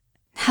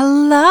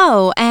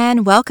Hello,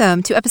 and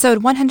welcome to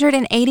episode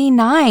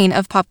 189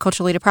 of Pop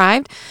Culturally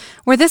Deprived,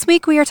 where this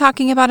week we are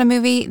talking about a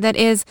movie that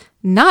is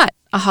not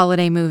a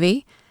holiday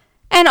movie,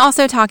 and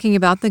also talking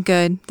about the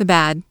good, the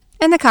bad,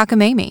 and the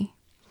cockamamie.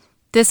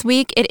 This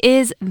week it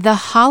is The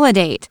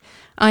Holidate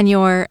on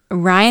your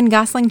Ryan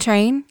Gosling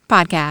Train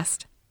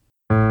podcast.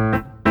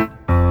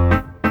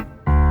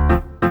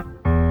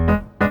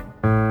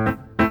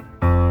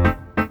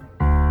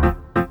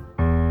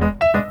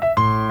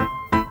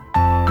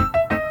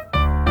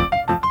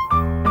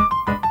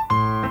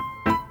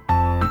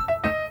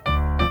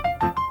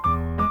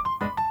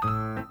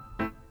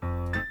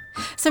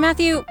 So,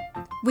 Matthew,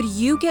 would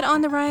you get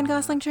on the Ryan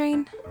Gosling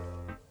train?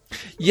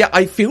 Yeah,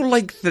 I feel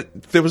like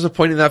that there was a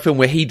point in that film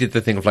where he did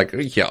the thing of like,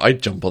 yeah,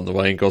 I'd jump on the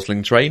Ryan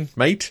Gosling train,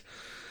 mate.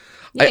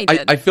 Yeah, he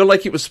did. I feel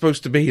like it was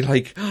supposed to be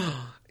like,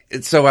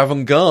 it's so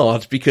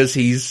avant-garde because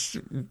he's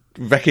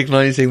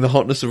recognizing the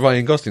hotness of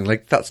Ryan Gosling.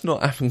 Like, that's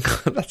not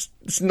avant-garde.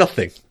 It's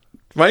nothing.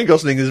 Ryan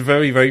Gosling is a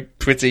very, very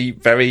pretty,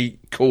 very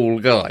cool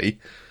guy.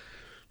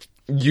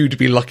 You'd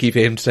be lucky for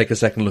him to take a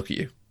second look at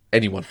you.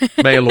 Anyone,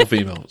 male or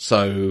female.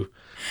 So...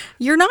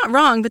 You're not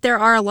wrong, but there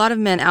are a lot of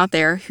men out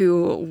there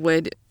who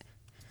would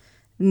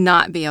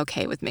not be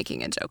okay with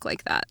making a joke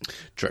like that.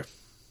 True.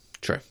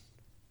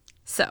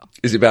 So.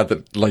 Is it bad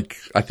that, like,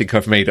 I think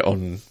I've made it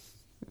on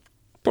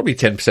probably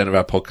 10% of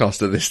our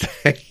podcast at this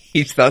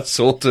stage? That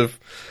sort of...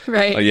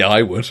 Right. Yeah,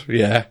 I would.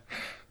 Yeah.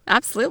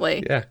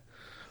 Absolutely. Yeah.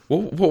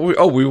 We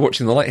were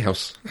watching The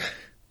Lighthouse.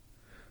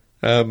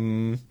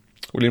 William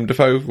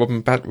Dafoe,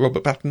 Robert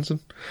Pattinson.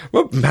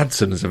 Robert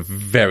Pattinson is a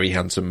very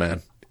handsome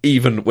man,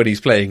 even when he's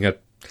playing a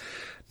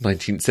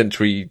 19th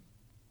century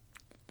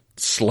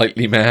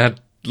slightly mad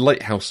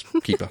lighthouse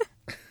keeper.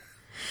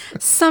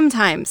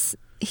 Sometimes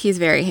he's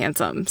very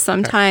handsome.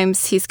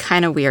 Sometimes he's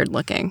kind of weird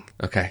looking.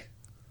 Okay.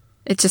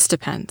 It just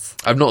depends.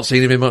 I've not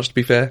seen him in much, to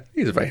be fair.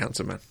 He's a very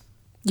handsome man.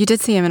 You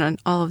did see him in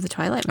all of the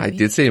Twilight movies. I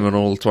did see him in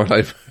all the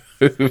Twilight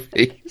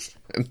movies,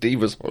 and he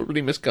was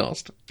horribly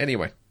miscast.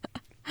 Anyway.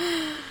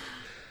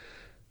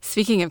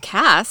 Speaking of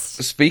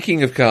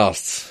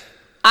casts,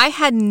 I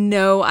had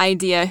no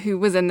idea who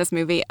was in this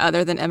movie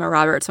other than Emma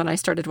Roberts when I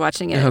started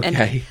watching it. Okay.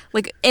 And,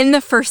 like, in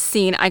the first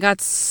scene, I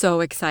got so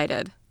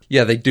excited.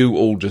 Yeah, they do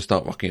all just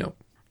start rocking up.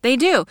 They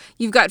do.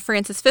 You've got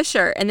Frances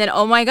Fisher, and then,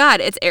 oh my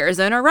God, it's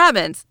Arizona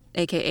Robbins,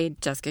 a.k.a.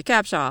 Jessica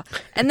Capshaw.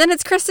 And then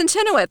it's Kristen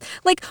Chenoweth.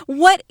 Like,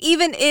 what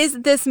even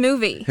is this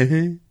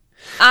movie?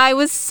 I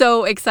was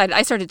so excited.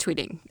 I started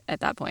tweeting at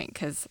that point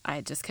because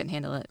I just couldn't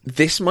handle it.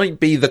 This might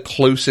be the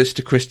closest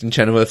to Kristen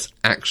Chenoweth's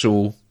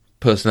actual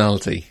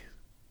personality,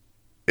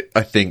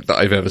 I think, that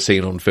I've ever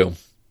seen on film.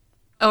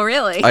 Oh,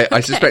 really? I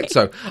suspect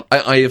so.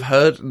 I have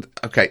heard...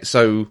 Okay,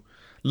 so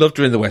loved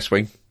her in The West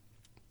Wing.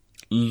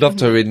 Loved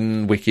her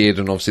in Wicked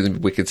and obviously the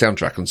Wicked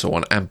soundtrack and so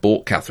on. And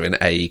bought Catherine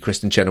a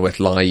Kristen Chenoweth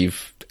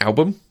live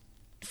album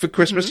for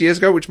Christmas years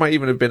ago, which might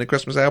even have been a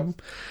Christmas album.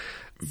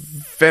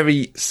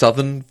 Very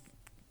southern,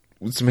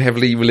 with some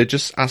heavily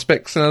religious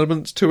aspects and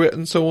elements to it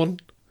and so on.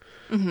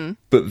 Mm-hmm.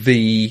 But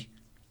the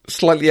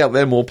slightly out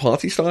there, more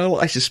party style,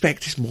 I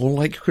suspect is more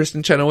like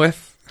Kristen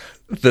Chenoweth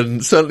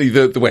than certainly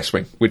the West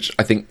Wing, which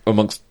I think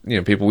amongst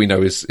people we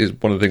know is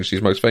one of the things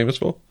she's most famous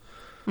for.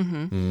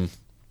 Mm-hmm.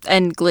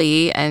 And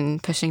Glee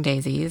and Pushing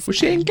Daisies. Was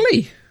she in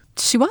Glee?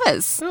 She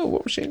was. Oh,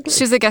 what was she in Glee?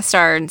 She was a guest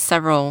star in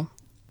several.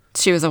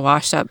 She was a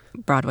washed-up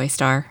Broadway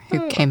star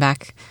who came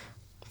back,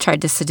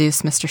 tried to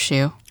seduce Mr.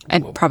 Shu,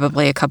 and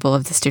probably a couple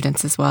of the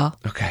students as well.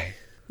 Okay.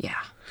 Yeah.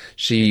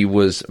 She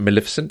was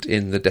Maleficent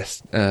in the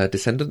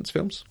Descendants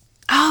films.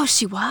 Oh,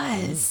 she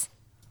was.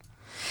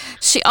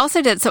 She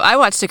also did. So I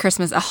watched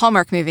a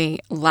Hallmark movie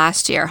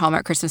last year,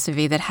 Hallmark Christmas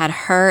movie that had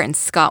her and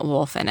Scott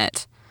Wolf in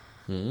it.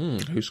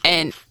 Who's Scott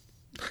and Wolf?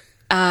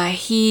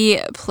 He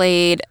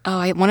played. Oh,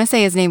 I want to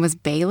say his name was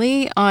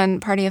Bailey on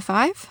Party of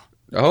Five.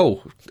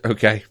 Oh,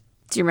 okay.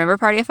 Do you remember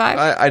Party of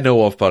Five? I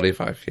know of Party of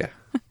Five. Yeah.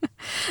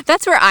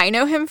 That's where I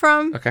know him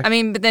from. Okay. I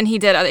mean, but then he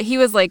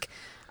was like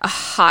a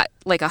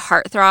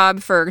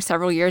heartthrob for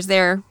several years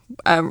there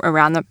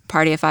around the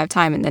Party of Five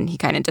time, and then he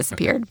kind of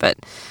disappeared. But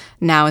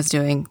now is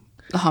doing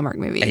the Hallmark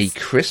movies. A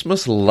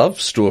Christmas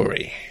love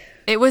story.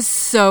 It was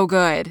so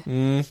good.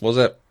 Was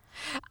it?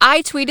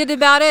 I tweeted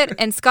about it,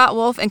 and Scott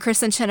Wolf and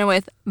Kristen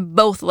Chenoweth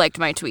both liked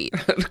my tweet.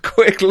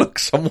 Quick, look,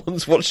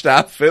 someone's watched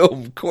our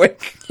film.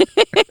 Quick.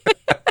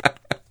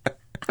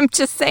 I'm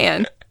just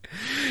saying.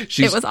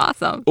 It was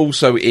awesome.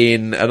 Also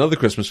in another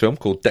Christmas film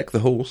called Deck the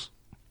Halls,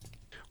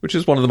 which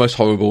is one of the most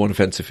horrible and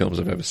offensive films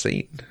I've ever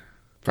seen,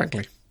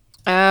 frankly.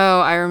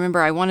 Oh, I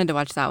remember. I wanted to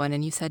watch that one,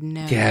 and you said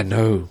no. Yeah,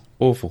 no.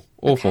 Awful.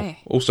 Okay.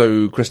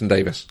 Also, Kristen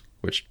Davis,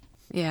 which...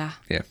 Yeah.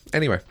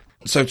 Anyway.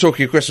 So,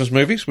 talking of Christmas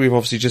movies, we've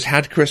obviously just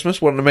had Christmas.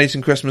 What an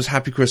amazing Christmas.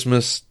 Happy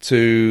Christmas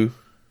to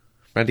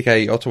Mandy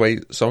K. Ottaway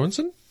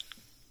Sorensen.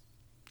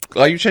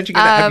 Are you changing it?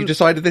 Have you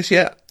decided this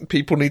yet?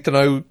 People need to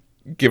know,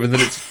 given that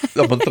it's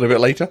a month and a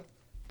bit later.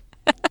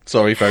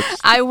 Sorry, folks.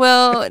 I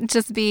will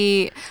just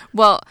be...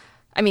 Well,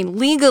 I mean,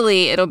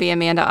 legally, it'll be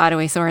Amanda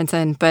Ottaway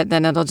Sorensen, but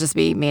then it'll just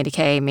be Mandy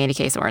K.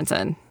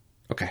 Sorensen.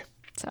 Okay.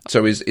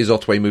 So is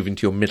Otway moving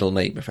to your middle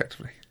name,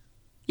 effectively?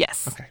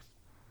 Yes. Okay.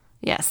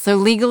 Yes. So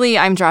legally,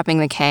 I'm dropping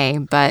the K,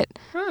 but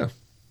Oh.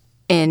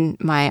 in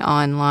my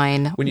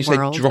online When you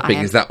world, say dropping,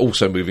 is that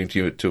also moving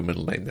to a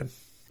middle name then?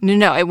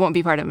 No, it won't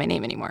be part of my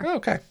name anymore. Oh,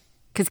 okay.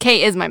 Because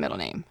K is my middle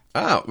name.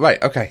 Oh,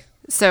 right. Okay.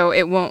 So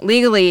it won't,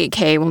 legally,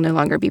 K will no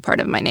longer be part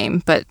of my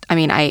name. But, I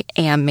mean, I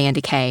am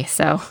Mandy K,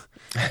 so.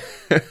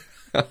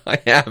 I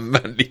am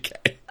Mandy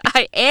K.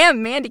 I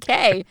am Mandy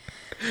K.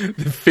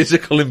 The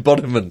physical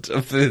embodiment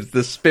of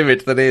the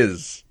spirit that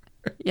is.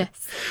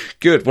 Yes.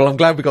 Good. Well, I'm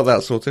glad we got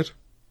that sorted.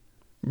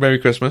 Merry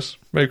Christmas.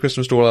 Merry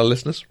Christmas to all our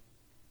listeners.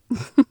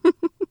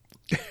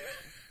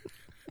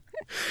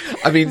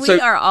 I mean, we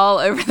are all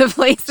over the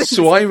place.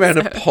 So I ran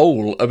a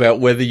poll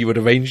about whether you had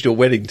arranged your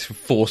wedding to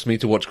force me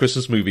to watch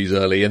Christmas movies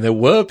early, and there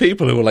were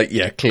people who were like,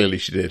 yeah, clearly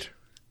she did.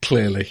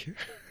 Clearly.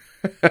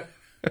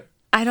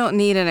 I don't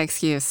need an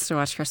excuse to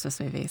watch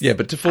Christmas movies. Yeah,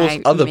 but to force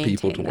other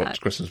people to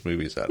watch Christmas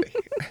movies early.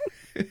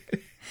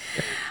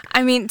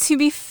 I mean, to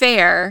be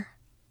fair,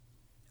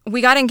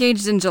 we got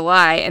engaged in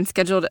July and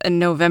scheduled a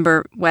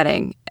November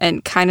wedding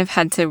and kind of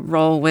had to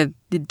roll with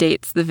the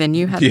dates the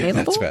venue had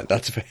available.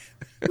 That's fair.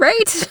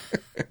 Right?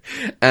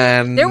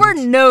 And there were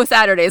no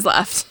Saturdays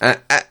left.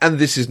 And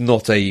this is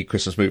not a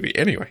Christmas movie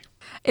anyway.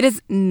 It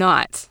is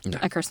not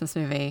a Christmas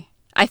movie.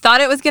 I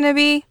thought it was going to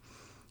be,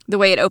 the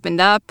way it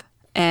opened up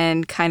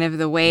and kind of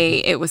the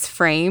way it was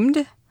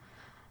framed,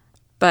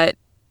 but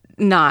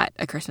not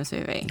a Christmas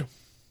movie. No.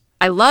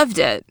 I loved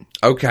it.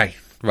 Okay,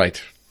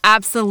 right.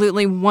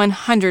 Absolutely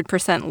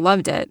 100%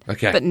 loved it.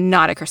 Okay. But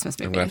not a Christmas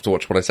movie. I'm going to have to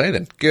watch what I say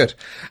then. Good.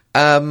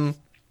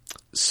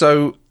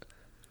 So,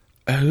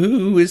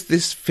 who is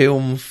this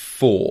film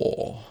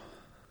for?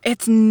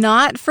 It's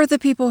not for the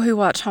people who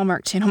watch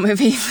Hallmark Channel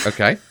movies.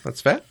 Okay,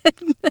 that's fair.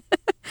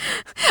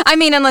 I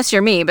mean, unless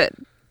you're me, but,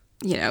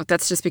 you know,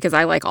 that's just because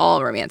I like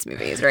all romance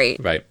movies, right?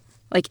 Right.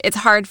 Like, it's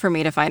hard for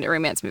me to find a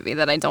romance movie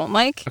that I don't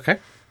like. Okay.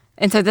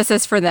 And so this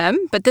is for them,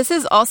 but this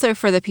is also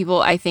for the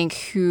people, I think,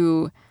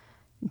 who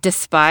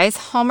despise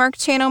Hallmark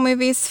Channel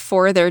movies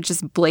for their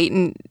just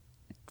blatant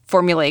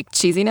formulaic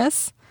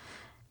cheesiness.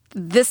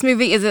 This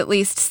movie is at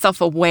least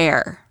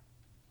self-aware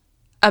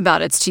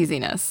about its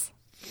cheesiness.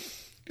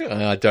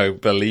 I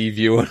don't believe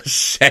you a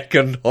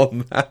second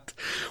on that.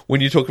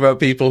 When you talk about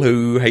people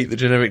who hate the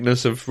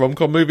genericness of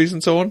rom-com movies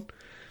and so on,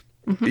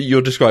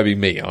 you're describing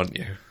me, aren't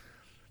you?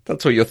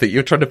 That's what you're thinking.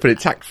 You're trying to put it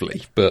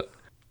tactfully, but...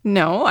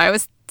 No, I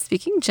was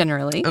speaking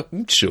generally.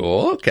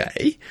 Sure,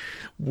 okay.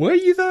 Were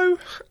you, though?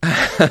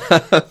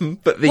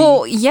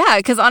 Well, yeah,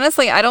 because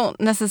honestly, I don't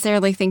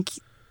necessarily think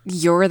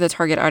you're the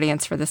target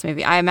audience for this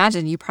movie. I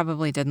imagine you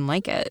probably didn't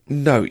like it.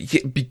 No,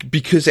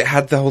 because it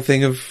had the whole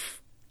thing of...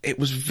 It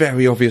was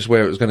very obvious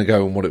where it was going to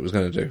go and what it was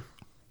going to do.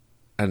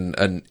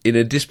 And in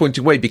a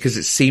disappointing way, because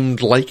it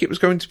seemed like it was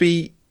going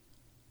to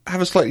have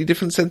a slightly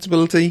different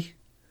sensibility.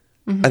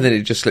 Mm-hmm. And then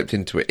it just slipped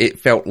into it. It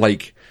felt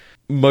like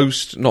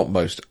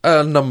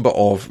a number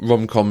of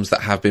rom-coms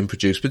that have been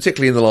produced,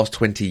 particularly in the last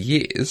 20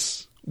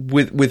 years,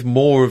 with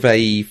more of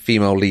a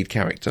female lead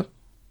character,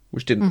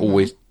 which didn't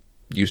always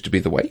used to be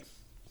the way.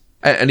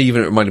 And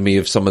even it reminded me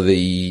of some of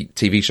the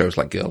TV shows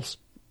like Girls,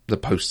 the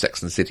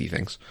post-Sex and the City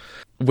things,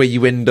 where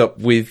you end up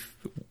with,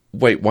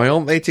 wait, why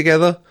aren't they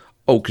together?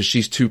 Oh, because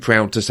she's too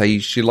proud to say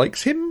she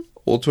likes him,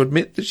 or to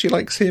admit that she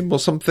likes him, or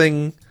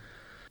something.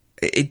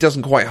 It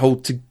doesn't quite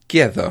hold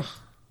together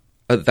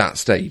at that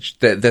stage.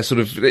 They're sort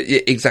of,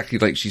 exactly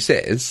like she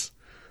says,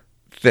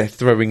 they're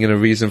throwing in a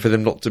reason for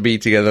them not to be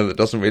together that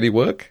doesn't really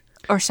work.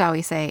 Or shall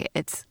we say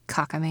it's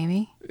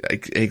cockamamie?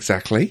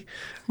 Exactly.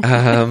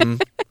 But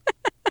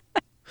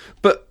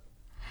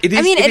it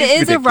is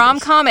ridiculous. A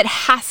rom-com. It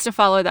has to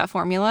follow that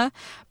formula,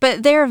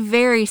 but they're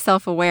very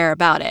self-aware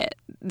about it.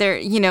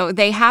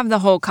 They have the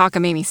whole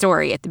cockamamie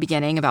story at the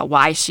beginning about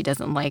why she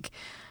doesn't like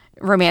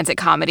romantic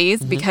comedies,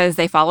 because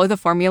they follow the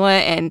formula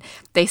and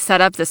they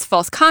set up this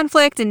false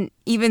conflict. And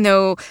even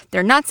though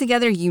they're not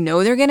together,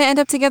 they're going to end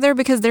up together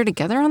because they're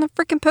together on the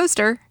freaking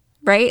poster,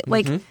 right?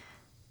 Like,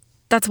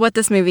 that's what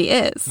this movie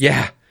is.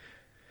 Yeah.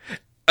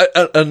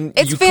 And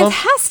it's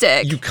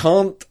fantastic. You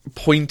can't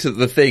point at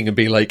the thing and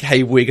be like,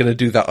 hey, we're going to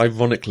do that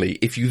ironically,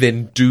 if you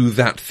then do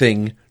that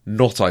thing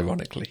not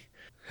ironically.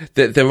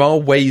 There are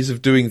ways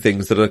of doing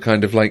things that are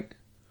kind of like,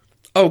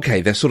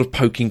 okay, they're sort of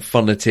poking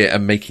fun at it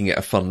and making it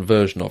a fun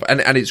version of it.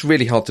 And it's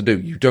really hard to do.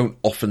 You don't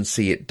often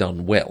see it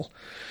done well.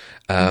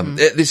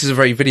 This is a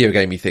very video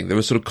gamey thing. There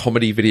are sort of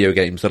comedy video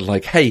games that are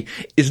like, hey,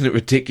 isn't it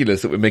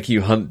ridiculous that we're making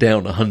you hunt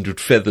down 100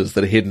 feathers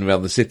that are hidden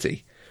around the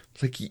city?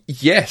 It's like,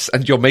 yes,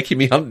 and you're making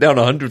me hunt down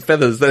 100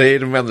 feathers that are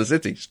hidden around the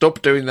city.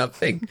 Stop doing that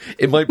thing.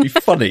 It might be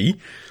funny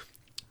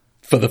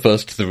for the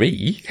first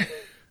 3.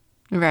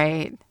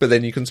 Right. But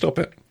then you can stop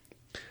it.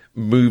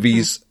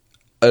 Movies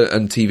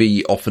and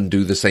TV often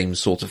do the same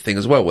sort of thing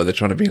as well, where they're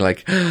trying to be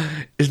like,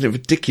 isn't it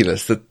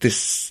ridiculous that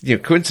this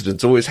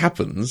coincidence always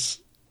happens?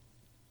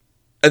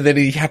 And then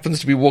he happens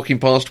to be walking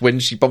past when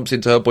she bumps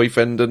into her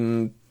boyfriend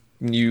and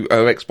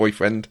her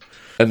ex-boyfriend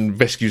and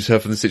rescues her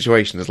from the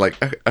situation. It's like,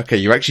 okay,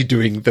 you're actually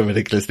doing the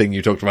ridiculous thing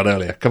you talked about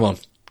earlier. Come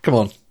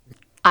on.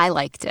 I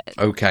liked it.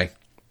 Okay.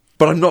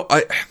 But I'm not...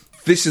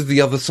 this is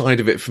the other side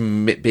of it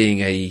from it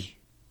being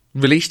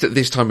released at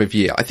this time of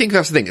year. I think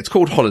that's the thing. It's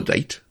called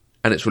Holiday,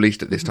 and it's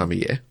released at this time of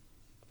year.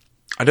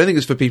 I don't think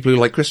it's for people who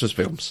like Christmas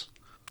films.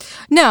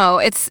 No,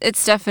 it's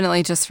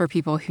definitely just for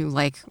people who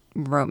like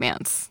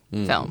romance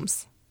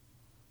films.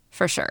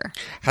 For sure.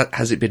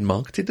 Has it been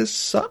marketed as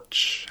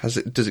such?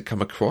 Does it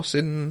come across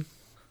in...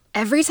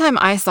 Every time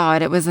I saw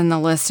it, it was in the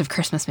list of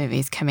Christmas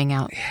movies coming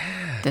out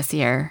this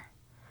year.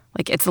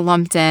 Like, it's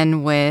lumped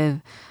in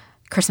with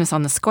Christmas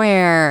on the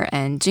Square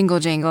and Jingle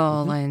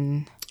Jangle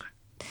and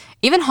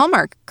even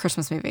Hallmark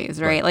Christmas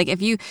movies, right? Like,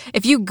 if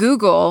you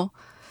Google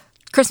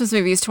Christmas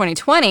movies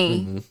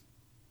 2020,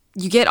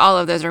 you get all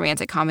of those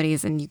romantic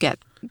comedies and you get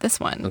this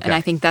one. Okay. And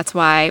I think that's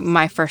why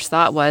my first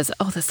thought was,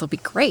 oh, this will be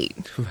great.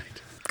 Right.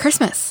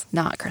 Christmas,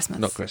 not Christmas.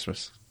 Not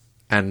Christmas.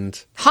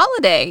 And...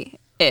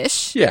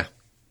 holiday-ish. Yeah.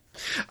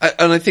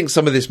 And I think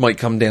some of this might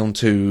come down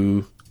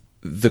to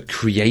the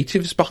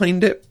creatives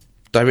behind it,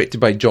 directed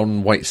by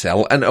John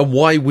Whitesell. And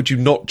why would you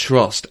not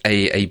trust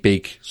a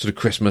big sort of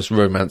Christmas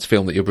romance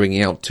film that you're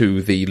bringing out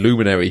to the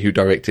luminary who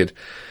directed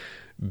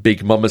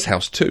Big Mama's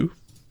House 2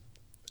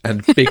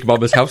 and Big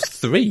Mama's House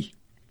 3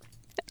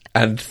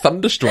 and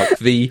Thunderstruck,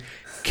 the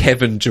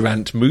Kevin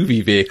Durant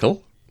movie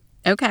vehicle.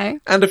 Okay.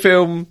 And a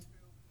film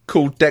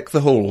called Deck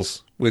the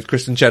Halls with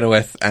Kristen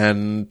Chenoweth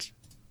and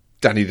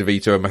Danny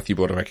DeVito and Matthew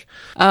Broderick.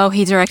 Oh,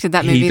 he directed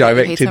that movie. He that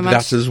directed so much?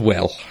 that as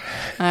well.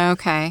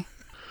 Okay.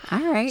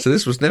 All right. So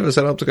this was never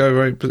set up to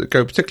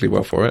go particularly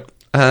well for it.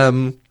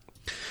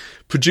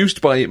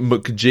 Produced by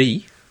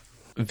McG,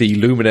 the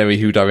luminary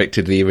who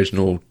directed the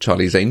original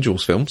Charlie's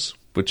Angels films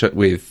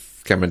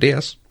with Cameron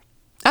Diaz.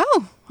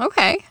 Oh,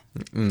 okay.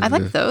 I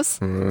liked those.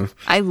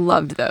 I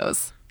loved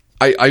those.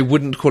 I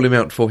wouldn't call him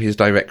out for his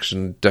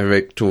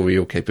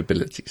directorial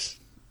capabilities,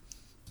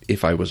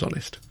 if I was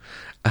honest.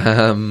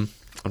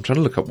 I'm trying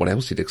to look up what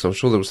else he did, because I was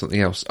sure there was something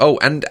else. Oh,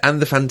 and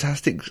the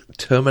fantastic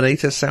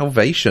Terminator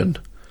Salvation.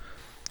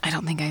 I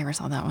don't think I ever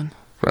saw that one.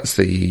 That's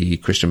the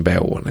Christian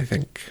Bale one, I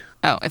think.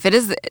 Oh, if it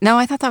is... No,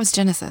 I thought that was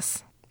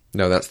Genesis.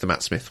 No, that's the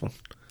Matt Smith one.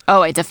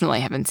 Oh, I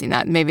definitely haven't seen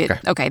that. Maybe...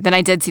 Okay, then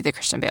I did see the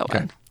Christian Bale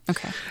one.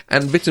 Okay.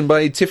 And written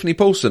by Tiffany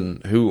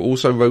Paulson, who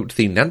also wrote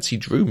the Nancy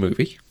Drew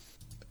movie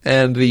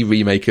and the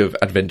remake of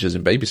Adventures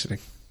in Babysitting.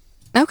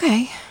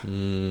 Okay.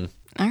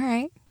 All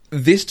right.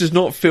 This does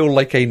not feel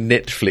like a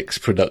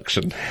Netflix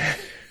production.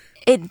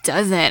 It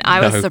doesn't. I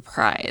was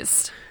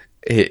surprised.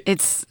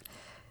 It's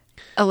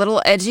a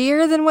little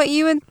edgier than what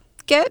you would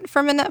get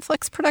from a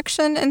Netflix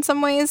production in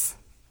some ways.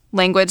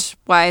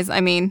 Language-wise,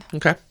 I mean.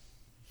 Okay.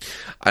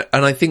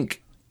 And I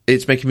think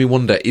it's making me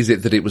wonder, is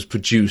it that it was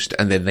produced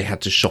and then they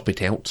had to shop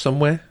it out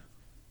somewhere?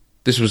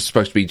 This was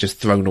supposed to be just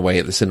thrown away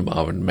at the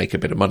cinema and make a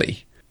bit of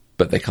money,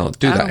 but they can't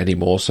do that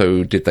anymore,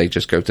 so did they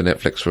just go to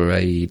Netflix for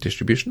a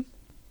distribution?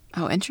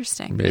 Oh,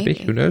 interesting. Maybe.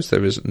 Who knows?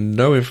 There is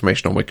no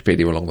information on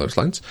Wikipedia along those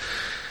lines.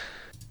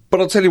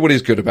 But I'll tell you what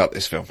is good about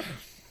this film.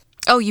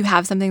 Oh, you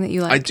have something that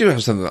you like? I do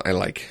have something that I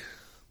like.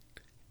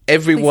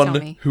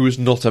 Everyone who is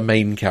not a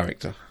main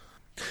character.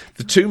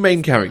 The two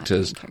main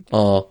characters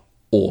are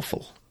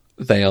awful.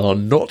 They are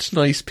not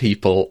nice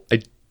people.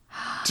 I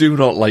do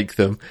not like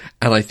them.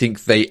 And I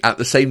think they, at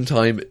the same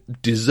time,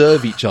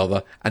 deserve each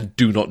other and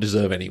do not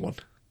deserve anyone.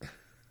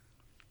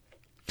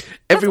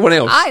 Everyone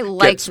else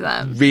gets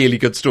them. Really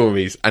good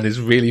stories and is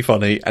really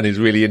funny and is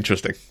really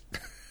interesting.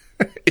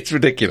 It's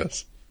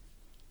ridiculous.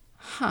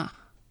 Huh.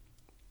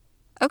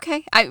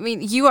 Okay. I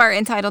mean, you are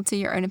entitled to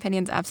your own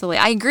opinions, absolutely.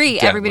 I agree.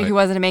 Yeah, everybody who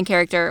wasn't a main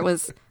character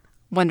was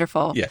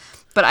wonderful. Yeah.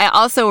 But I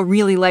also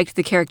really liked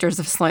the characters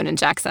of Sloane and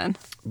Jackson.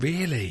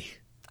 Really?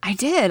 I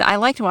did. I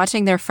liked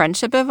watching their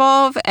friendship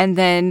evolve and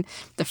then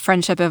the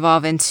friendship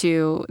evolve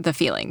into the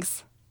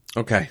feelings.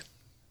 Okay.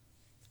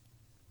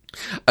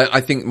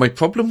 I think my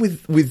problem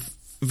with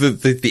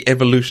the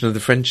evolution of the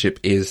friendship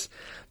is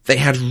they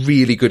had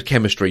really good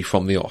chemistry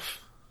from the off.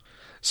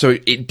 So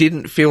it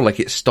didn't feel like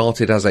it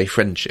started as a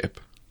friendship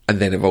and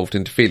then evolved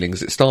into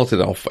feelings. It started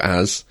off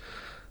as,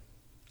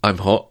 I'm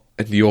hot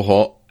and you're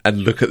hot and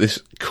look at this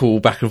cool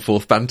back and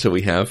forth banter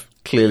we have.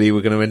 Clearly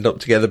we're going to end up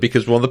together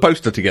because we're on the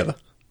poster together.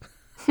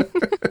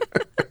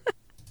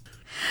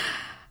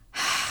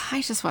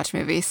 I just watch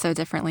movies so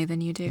differently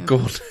than you do. Go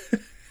on.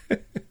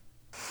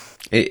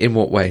 In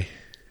what way?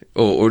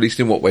 Or at least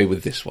in what way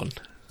with this one?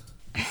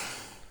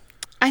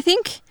 I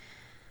think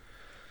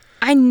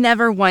I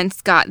never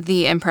once got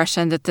the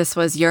impression that this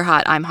was you're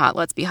hot, I'm hot,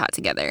 let's be hot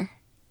together.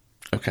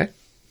 Okay.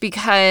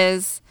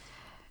 Because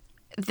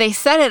they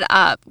set it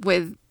up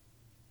with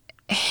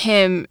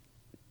him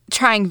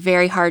trying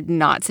very hard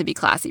not to be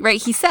classy,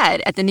 right? He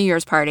said at the New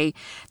Year's party,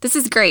 this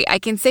is great. I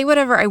can say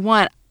whatever I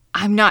want.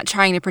 I'm not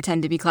trying to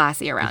pretend to be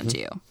classy around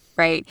you,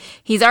 right?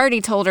 He's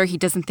already told her he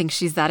doesn't think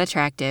she's that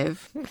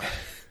attractive,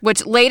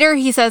 which later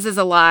he says is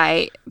a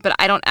lie, but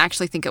I don't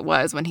actually think it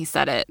was when he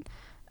said it.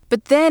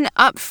 But then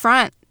up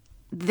front,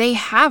 they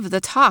have the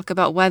talk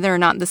about whether or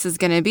not this is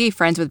going to be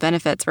friends with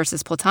benefits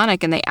versus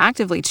platonic, and they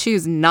actively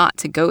choose not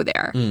to go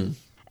there.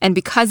 And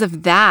because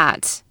of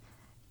that,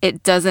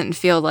 it doesn't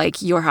feel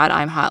like you're hot,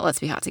 I'm hot, let's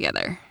be hot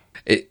together.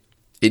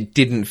 It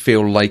didn't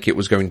feel like it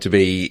was going to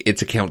be,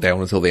 it's a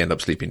countdown until they end up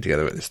sleeping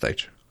together at this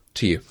stage.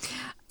 To you?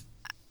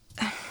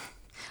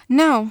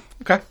 No.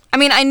 Okay. I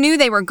mean, I knew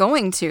they were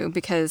going to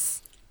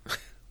because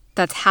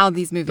that's how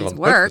these movies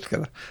work.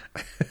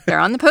 They're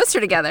on the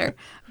poster together.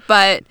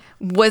 But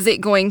was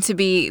it going to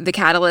be the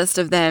catalyst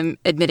of them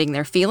admitting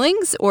their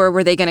feelings, or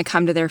were they going to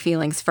come to their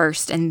feelings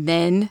first and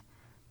then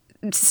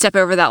step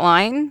over that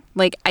line?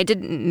 Like, I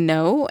didn't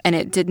know, and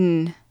it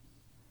didn't...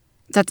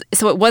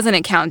 So it wasn't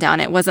a countdown.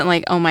 It wasn't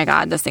like, oh my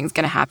God, this thing's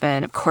going to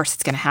happen. Of course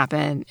it's going to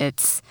happen.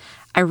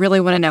 I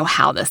really want to know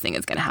how this thing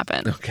is going to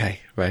happen.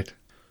 Okay, right.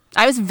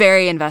 I was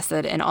very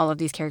invested in all of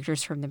these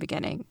characters from the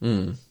beginning.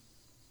 Mm.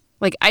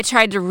 Like, I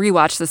tried to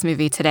rewatch this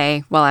movie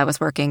today while I was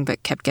working,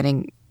 but kept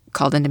getting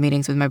called into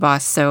meetings with my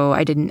boss, so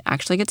I didn't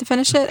actually get to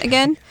finish it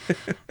again.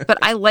 But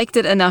I liked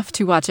it enough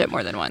to watch it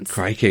more than once.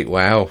 Crikey,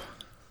 wow.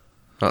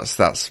 That's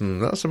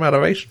some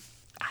adoration.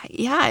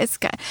 Yeah, it's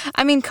good.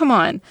 I mean, come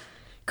on.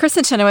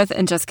 Kristen Chenoweth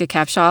and Jessica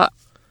Capshaw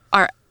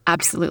are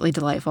absolutely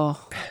delightful.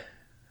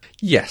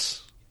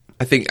 Yes.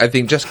 I think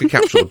Jessica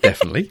Capshaw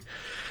definitely.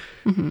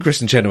 Mm-hmm.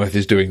 Kristen Chenoweth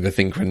is doing the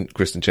thing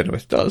Kristen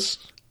Chenoweth does.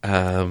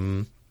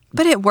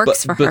 But it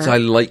works for her. But I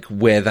like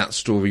where that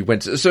story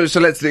went. So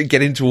let's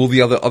get into all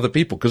the other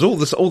people, because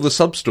all the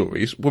sub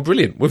stories were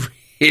brilliant. Were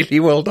really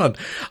well done.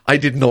 I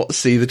did not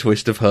see the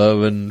twist of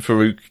her and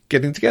Farouk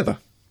getting together.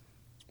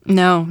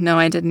 No,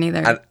 I didn't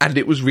either. And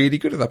it was really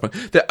good at that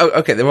point.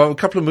 There are a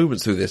couple of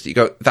movements through this that you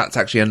go, that's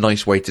actually a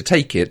nice way to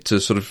take it,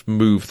 to sort of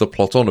move the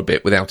plot on a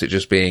bit without it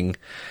just being,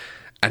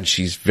 and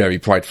she's very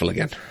prideful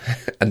again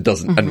and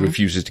doesn't, and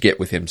refuses to get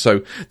with him.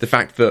 So the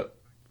fact that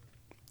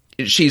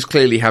she's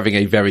clearly having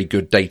a very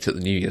good date at the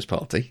New Year's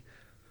party,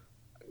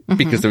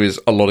 because there is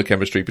a lot of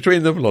chemistry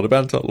between them, a lot of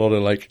banter, a lot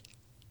of like,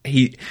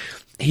 he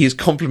is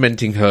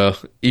complimenting her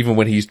even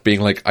when he's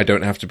being like, I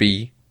don't have to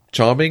be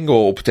charming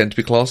or pretend to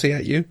be classy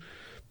at you.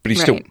 But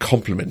he's still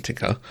complimenting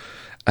her.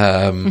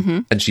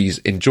 And she's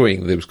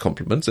enjoying those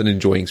compliments and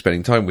enjoying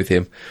spending time with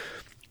him.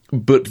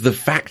 But the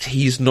fact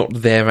he's not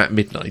there at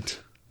midnight,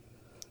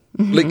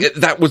 like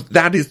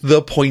that is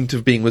the point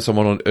of being with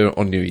someone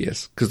on New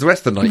Year's. Because the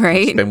rest of the night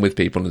you spend with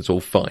people and it's all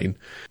fine.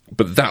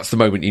 But that's the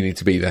moment you need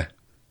to be there.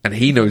 And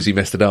he knows he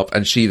messed it up,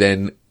 and she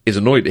then is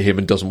annoyed at him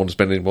and doesn't want to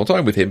spend any more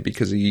time with him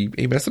because he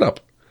messed it up.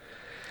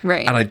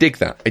 Right. And I dig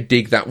that. I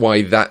dig that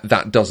why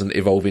that doesn't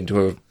evolve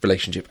into a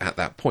relationship at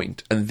that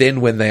point. And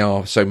then when they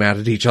are so mad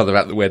at each other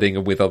at the wedding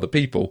and with other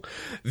people,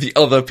 the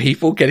other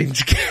people getting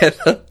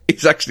together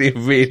is actually a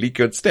really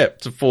good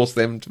step to force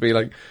them to be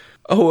like,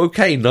 oh,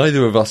 okay,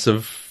 neither of us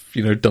have,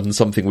 done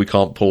something we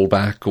can't pull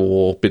back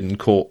or been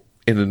caught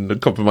in a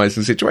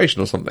compromising situation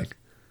or something.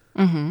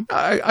 Mm-hmm.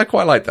 I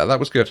quite like that.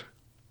 That was good.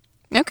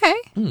 Okay.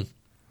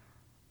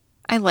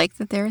 I like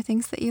that there are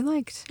things that you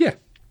liked. Yeah.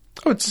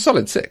 Oh, it's a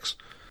solid 6.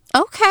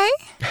 Okay.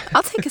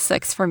 I'll take a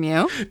 6 from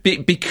you.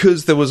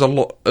 Because there was a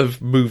lot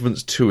of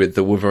movements to it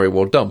that were very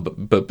well done,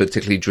 but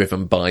particularly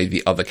driven by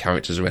the other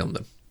characters around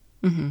them.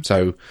 Mm-hmm.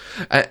 So,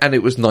 and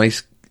it was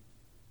nice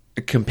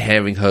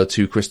comparing her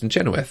to Kristen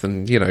Chenoweth,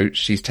 and,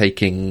 she's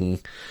taking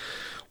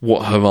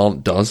what her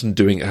aunt does and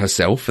doing it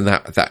herself, and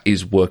that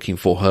is working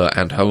for her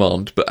and her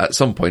aunt, but at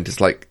some point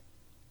it's like,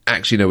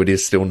 actually, no, it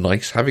is still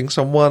nice having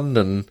someone,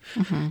 and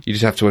you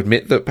just have to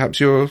admit that perhaps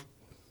you're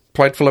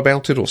prideful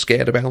about it or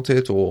scared about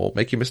it or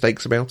making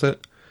mistakes about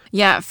it.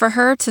 Yeah, for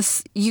her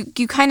to...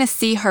 You kind of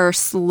see her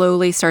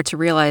slowly start to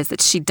realize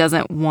that she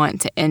doesn't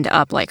want to end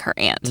up like her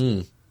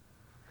aunt,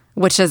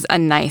 which is a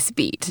nice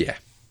beat. Yeah.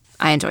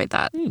 I enjoyed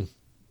that.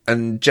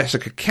 And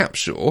Jessica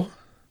Capshaw,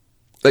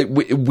 like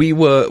we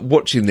were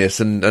watching this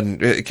and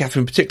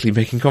Catherine particularly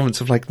making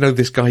comments of like, no,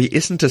 this guy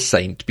isn't a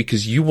saint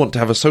because you want to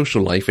have a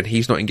social life and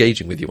he's not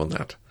engaging with you on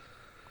that.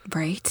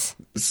 Right.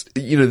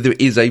 There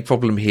is a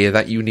problem here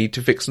that you need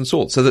to fix and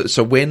sort.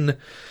 So when,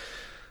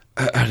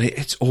 and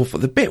it's awful,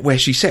 the bit where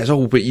she says,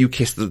 "Oh, but you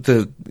kissed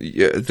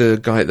the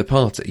guy at the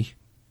party."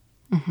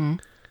 Mm-hmm.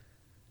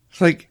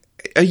 It's like,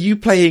 are you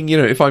playing?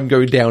 If I'm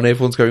going down,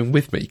 everyone's going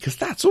with me, because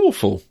that's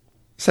awful.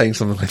 Saying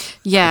something like,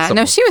 yeah,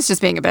 no, she was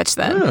just being a bitch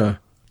then. Yeah.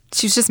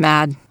 She was just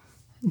mad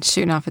and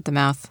shooting off at the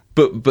mouth.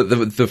 But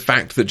the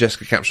fact that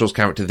Jessica Capshaw's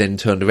character then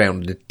turned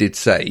around and did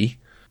say,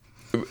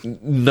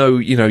 no,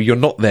 you're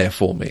not there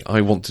for me.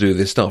 I want to do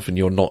this stuff, and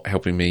you're not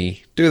helping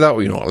me do that,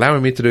 or you're not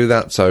allowing me to do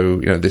that. So,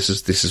 this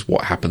is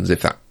what happens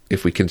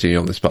if we continue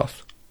on this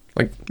path.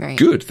 Like,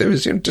 good. There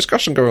is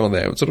discussion going on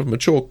there, and sort of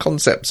mature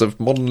concepts of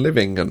modern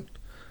living, and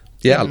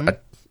yeah,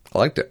 I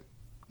liked it.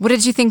 What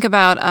did you think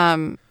about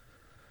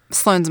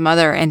Sloane's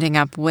mother ending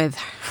up with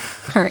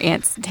her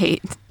aunt's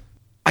date?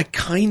 I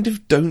kind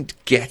of don't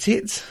get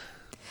it.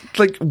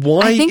 Like,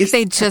 why? I think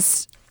they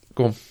just...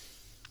 Go on.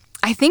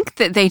 I think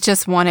that they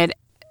just wanted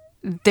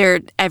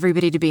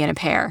everybody to be in a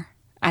pair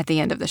at the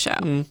end of the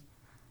show.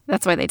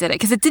 That's why they did it,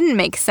 because it didn't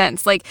make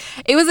sense. Like,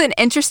 it was an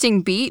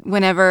interesting beat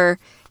whenever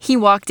he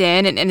walked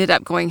in and ended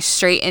up going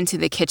straight into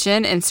the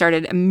kitchen and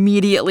started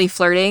immediately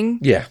flirting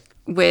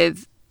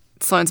with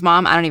Sloane's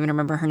mom. I don't even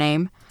remember her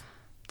name.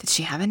 Did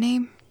she have a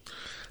name?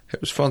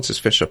 It was Frances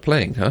Fisher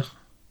playing her.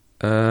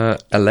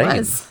 Elaine.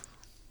 Was.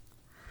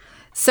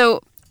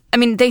 So, I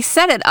mean, they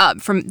set it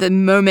up from the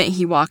moment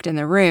he walked in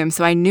the room,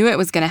 so I knew it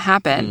was going to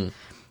happen.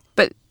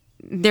 But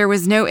there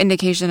was no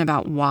indication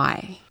about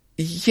why.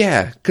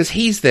 Yeah, because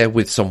he's there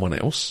with someone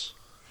else.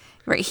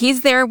 Right,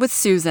 he's there with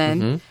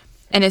Susan,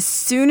 and as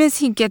soon as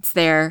he gets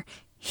there,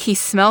 he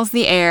smells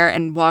the air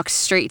and walks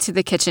straight to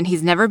the kitchen.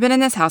 He's never been in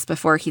this house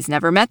before. He's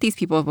never met these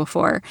people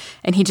before.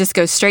 And he just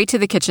goes straight to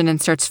the kitchen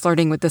and starts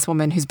flirting with this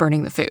woman who's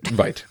burning the food.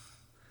 Right.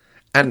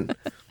 And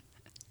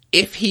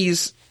if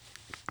he's...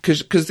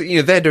 Because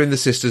they're doing the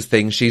sisters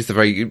thing. She's the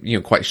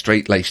very, quite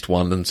straight-laced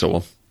one and so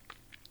on.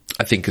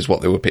 I think is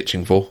what they were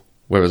pitching for.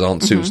 Whereas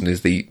Aunt Susan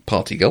is the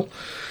party girl.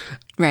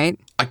 Right.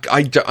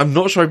 I'm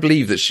not sure I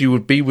believe that she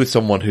would be with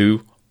someone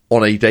who,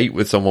 on a date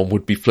with someone,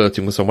 would be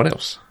flirting with someone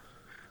else.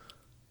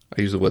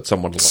 I use the word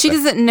someone a lot. She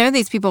doesn't know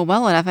these people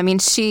well enough. I mean,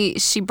 she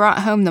brought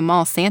home the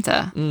mall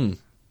Santa.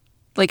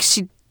 Like,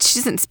 she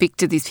doesn't speak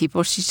to these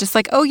people. She's just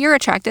like, oh, you're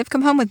attractive.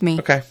 Come home with me.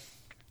 Okay.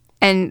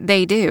 And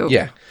they do.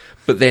 Yeah.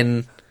 But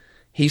then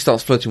he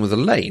starts flirting with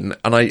Elaine,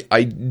 and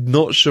I'm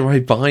not sure I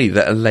buy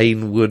that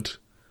Elaine would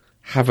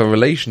have a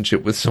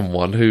relationship with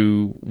someone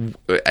who,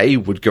 A,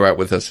 would go out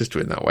with her sister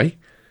in that way,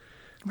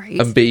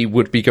 right, and B,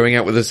 would be going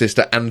out with her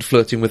sister and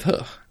flirting with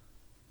her.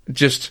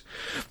 Just,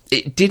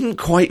 it didn't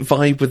quite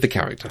vibe with the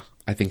character,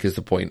 I think is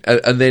the point.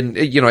 And then,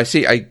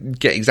 I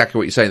get exactly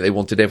what you're saying. They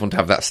wanted everyone to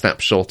have that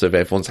snapshot of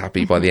everyone's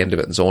happy by the end of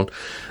it and so on.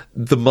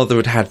 The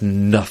mother had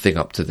nothing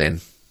up to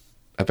then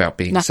about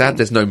being sad.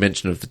 There's no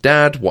mention of the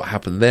dad, what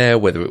happened there,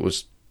 whether it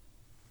was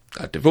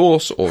a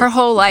divorce or her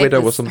whole life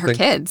widow or is something. Her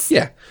kids.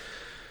 Yeah.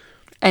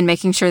 And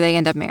making sure they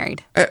end up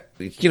married.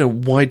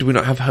 Why do we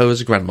not have her as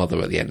a grandmother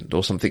at the end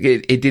or something?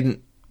 It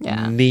didn't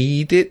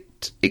need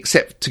it,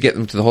 except to get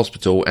them to the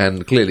hospital,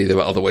 and clearly there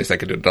were other ways they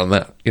could have done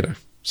that.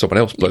 Someone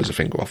else blows a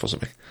finger off or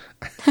something.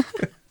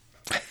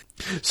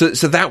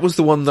 So that was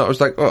the one that I was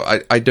like, oh,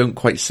 I don't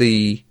quite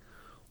see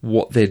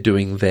what they're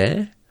doing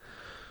there.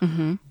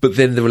 But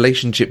then the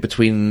relationship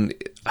between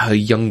her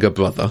younger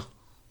brother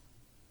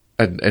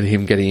and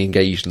him getting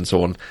engaged and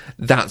so on,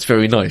 that's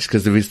very nice,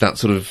 because there is that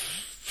sort of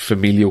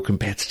familial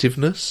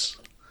competitiveness.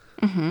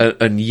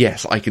 And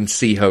yes, I can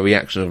see her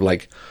reaction of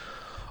like,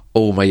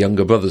 oh, my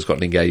younger brother's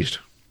gotten engaged.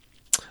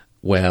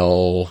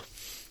 Well,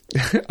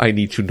 I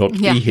need to not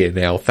be here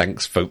now,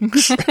 thanks,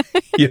 folks.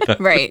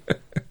 Right.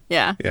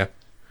 Yeah. Yeah.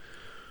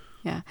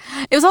 Yeah.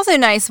 It was also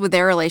nice with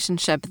their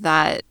relationship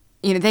that,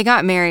 they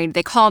got married.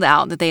 They called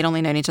out that they'd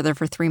only known each other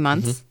for 3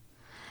 months.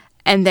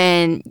 And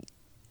then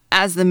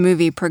as the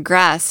movie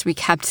progressed, we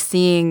kept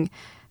seeing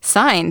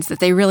signs that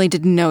they really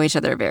didn't know each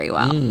other very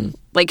well.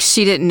 Like,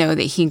 she didn't know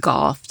that he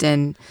golfed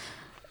and,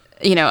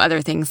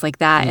 other things like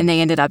that. And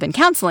they ended up in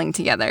counseling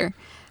together.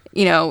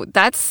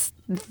 That's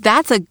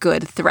a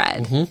good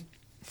thread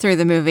through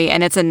the movie.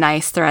 And it's a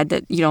nice thread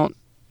that you don't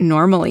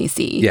normally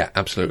see. Yeah,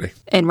 absolutely.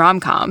 In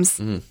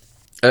rom-coms.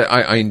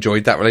 I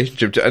enjoyed that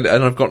relationship, and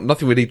I've got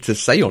nothing really to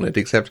say on it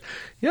except,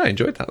 I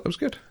enjoyed that. That was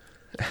good.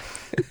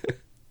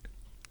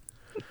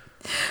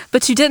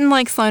 But you didn't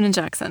like Sloane and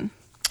Jackson.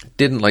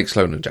 Didn't like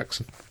Sloane and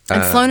Jackson.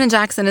 And Sloane and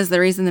Jackson is the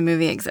reason the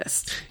movie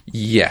exists.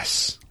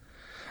 Yes.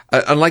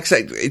 And like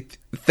I say,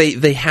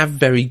 they have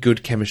very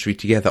good chemistry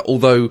together,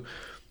 although...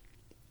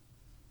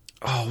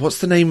 Oh, what's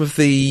the name of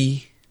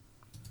the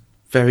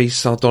very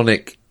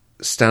sardonic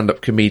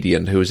stand-up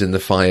comedian who was in the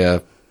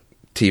Fire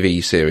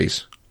TV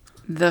series?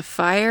 The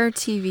Fire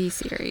TV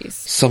series.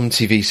 Some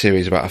TV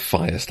series about a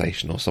fire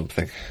station or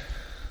something.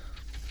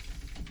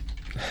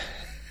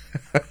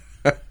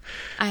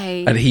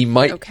 And he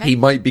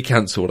might be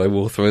cancelled. I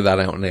will throw that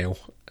out now.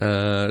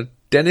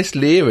 Dennis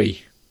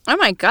Leary. Oh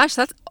my gosh,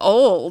 that's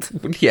old.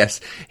 Yes,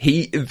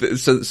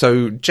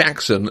 so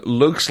Jackson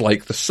looks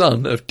like the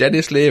son of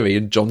Dennis Leary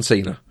and John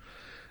Cena.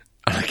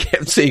 And I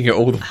kept seeing it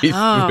all the way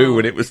through,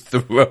 and it was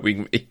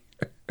throwing me.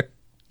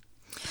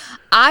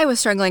 I was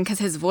struggling because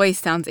his voice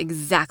sounds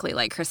exactly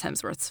like Chris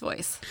Hemsworth's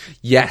voice.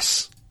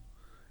 Yes.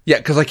 Yeah,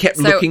 because I kept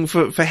looking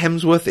for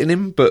Hemsworth in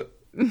him, but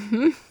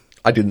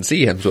I didn't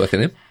see Hemsworth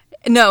in him.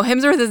 No,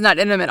 Hemsworth is not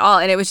in him at all,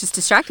 and it was just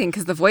distracting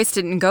because the voice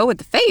didn't go with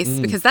the face,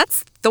 because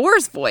that's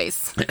Thor's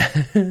voice.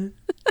 And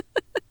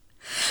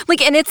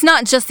it's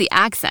not just the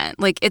accent.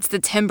 It's the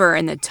timbre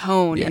and the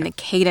tone and the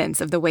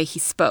cadence of the way he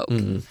spoke.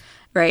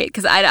 Right?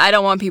 Because I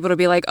don't want people to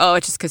be like, oh,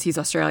 it's just because he's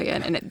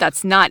Australian. And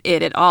that's not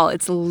it at all.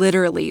 It's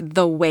literally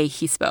the way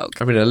he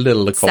spoke. I mean, a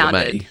little of column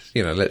A.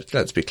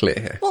 Let's be clear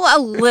here. Well, a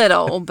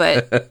little,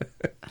 but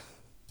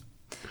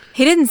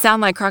he didn't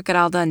sound like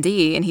Crocodile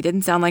Dundee, and he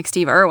didn't sound like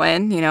Steve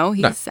Irwin.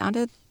 He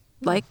sounded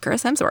like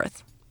Chris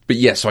Hemsworth. But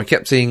yes, so I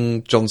kept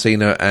seeing John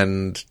Cena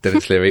and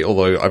Dennis Leary,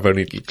 although I've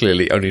only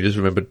just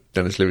remembered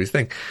Dennis Leary's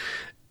thing.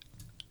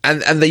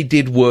 And they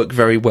did work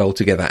very well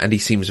together, and he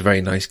seems a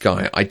very nice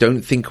guy. I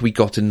don't think we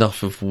got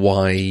enough of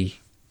why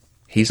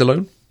he's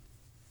alone.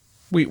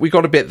 We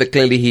got a bit that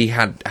clearly he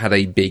had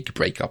a big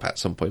breakup at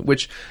some point,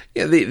 which,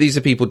 these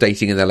are people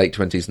dating in their late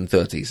 20s and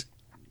 30s.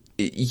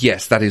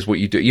 Yes, that is what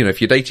you do. If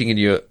you're dating in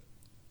your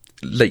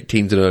late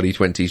teens and early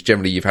 20s,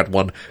 generally you've had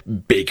one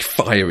big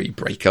fiery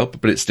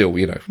breakup, but it's still,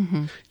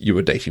 you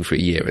were dating for a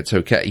year, it's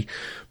okay.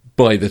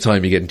 By the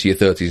time you get into your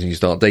 30s and you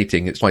start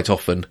dating, it's quite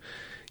often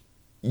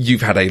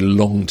you've had a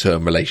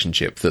long-term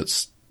relationship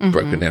that's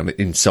broken down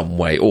in some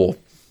way, or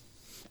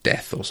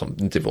death or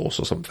something, divorce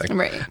or something.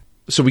 Right.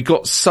 So we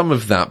got some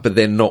of that, but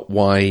then not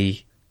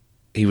why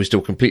he was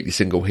still completely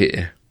single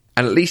here.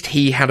 And at least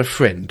he had a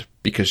friend,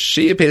 because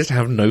she appears to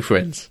have no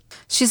friends.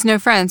 She's no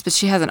friends, but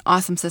she has an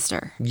awesome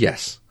sister.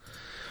 Yes.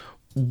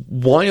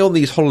 Why on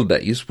these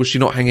holidays was she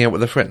not hanging out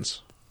with her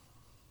friends?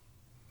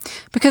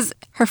 Because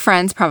her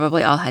friends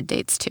probably all had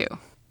dates too.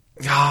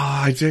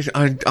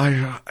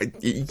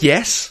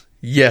 Yes.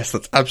 Yes,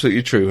 that's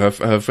absolutely true.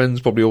 Her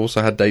friends probably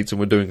also had dates and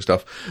were doing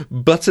stuff.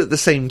 But at the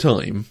same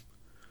time...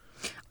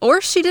 Or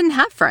she didn't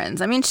have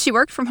friends. I mean, she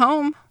worked from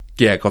home.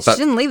 Yeah, God, she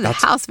didn't leave the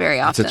house very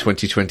often. That's a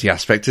 2020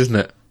 aspect, isn't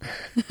it?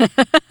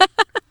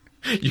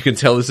 You can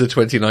tell this is a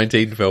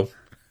 2019 film.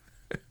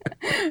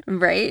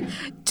 Right?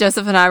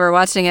 Joseph and I were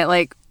watching it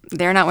like,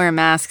 they're not wearing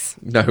masks.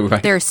 No,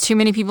 right. There's too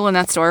many people in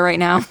that store right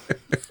now.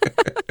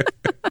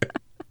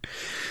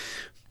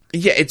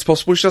 Yeah, it's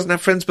possible she doesn't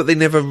have friends, but they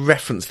never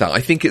reference that. I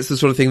think it's the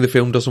sort of thing the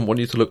film doesn't want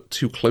you to look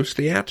too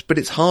closely at, but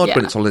it's hard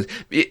when it's holidays.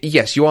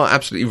 Yes, you are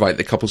absolutely right.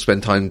 The couple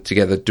spend time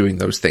together doing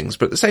those things,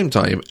 but at the same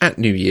time, at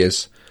New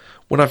Year's,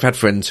 when I've had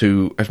friends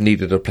who have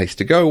needed a place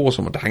to go or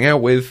someone to hang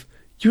out with,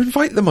 you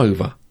invite them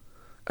over.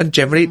 And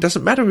generally, it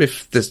doesn't matter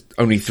if there's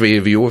only 3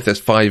 of you, or if there's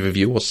 5 of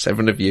you, or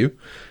 7 of you,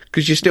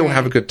 because you still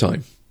have a good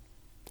time.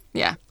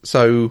 Yeah.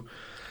 So,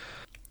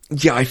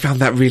 yeah, I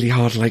found that really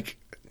hard. Like,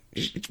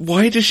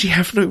 why does she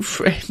have no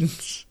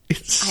friends?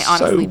 It's so weird.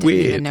 I honestly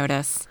didn't even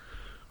notice.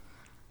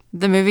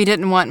 The movie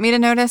didn't want me to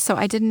notice, so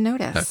I didn't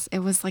notice. No. It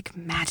was like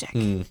magic.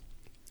 And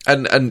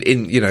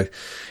in,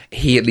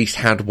 he at least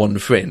had one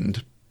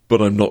friend,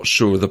 but I'm not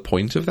sure the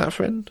point of that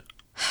friend.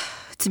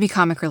 To be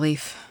comic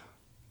relief.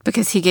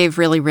 Because he gave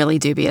really, really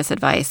dubious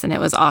advice, and it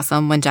was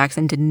awesome when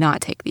Jackson did not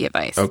take the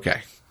advice.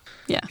 Okay.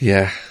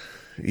 Yeah.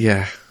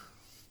 Yeah.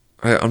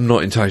 I'm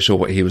not entirely sure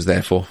what he was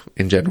there for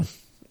in general.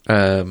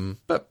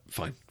 But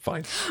fine.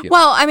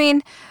 Well, I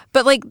mean,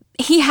 but like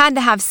he had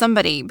to have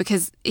somebody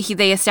because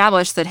they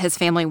established that his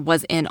family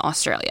was in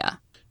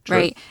Australia,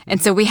 right?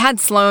 And so we had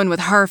Sloane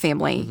with her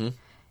family. Mm-hmm.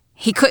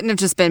 He couldn't have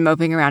just been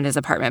moping around his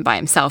apartment by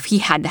himself. He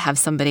had to have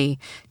somebody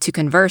to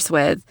converse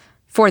with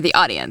for the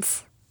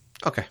audience.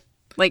 Okay.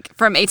 Like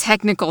from a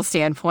technical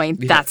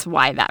standpoint, that's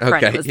why that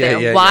friend was there.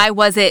 Yeah, why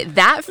was it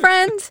that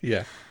friend?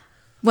 Yeah.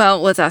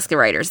 Well, let's ask the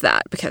writers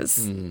that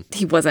because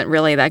he wasn't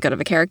really that good of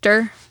a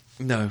character.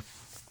 No.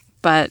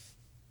 But,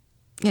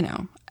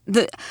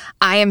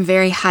 I am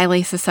very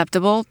highly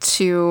susceptible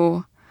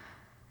to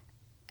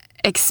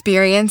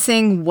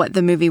experiencing what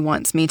the movie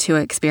wants me to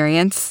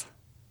experience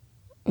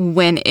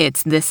when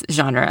it's this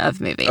genre of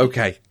movie.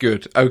 Okay,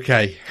 good.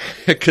 Okay.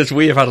 Because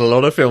we have had a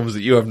lot of films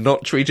that you have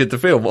not treated the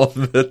film on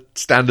the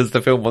standards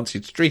the film wants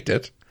you to treat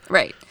it.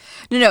 Right.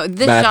 No,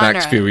 this Mad genre,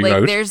 Max Fury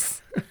Road.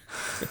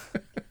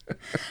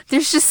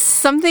 There's just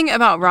something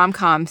about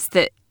rom-coms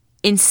that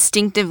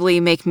instinctively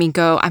make me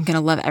go, I'm going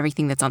to love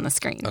everything that's on the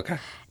screen. Okay.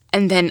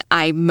 And then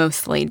I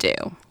mostly do.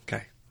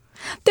 Okay.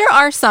 There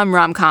are some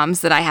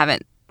rom-coms that I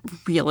haven't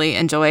really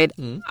enjoyed.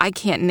 I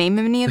can't name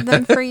any of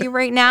them for you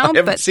right now,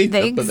 but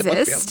they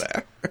exist.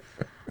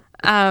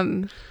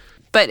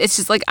 But it's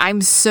just like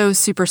I'm so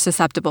super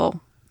susceptible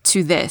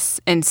to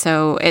this, and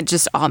so it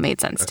just all made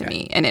sense to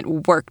me, and it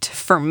worked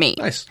for me.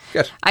 Nice,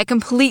 good. I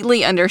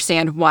completely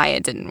understand why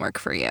it didn't work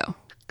for you.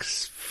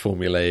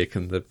 Formulaic,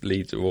 and the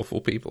leads are awful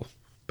people.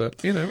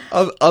 But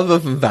other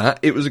than that,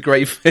 it was a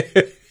great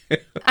film.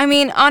 I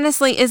mean,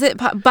 honestly,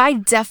 by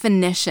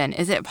definition,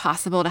 is it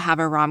possible to have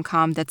a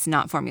rom-com that's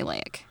not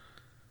formulaic?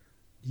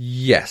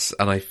 Yes,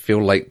 and I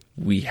feel like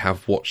we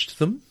have watched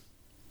them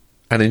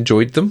and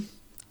enjoyed them.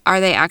 Are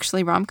they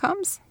actually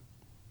rom-coms?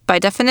 By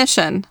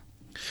definition.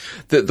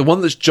 The one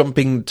that's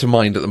jumping to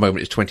mind at the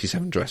moment is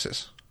 27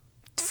 Dresses.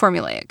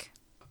 Formulaic.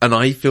 And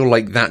I feel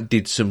like that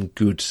did some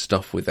good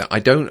stuff with that.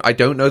 I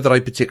don't know that I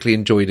particularly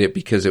enjoyed it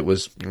because it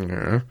was...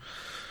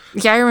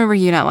 Yeah, I remember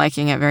you not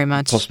liking it very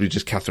much. Possibly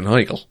just Katherine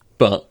Heigl.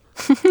 But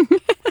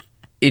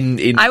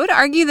in I would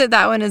argue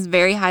that one is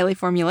very highly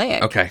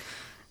formulaic. Okay.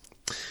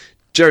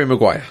 Jerry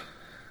Maguire.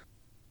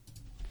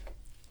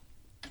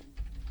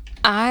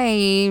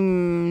 I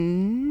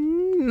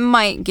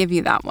might give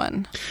you that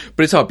one.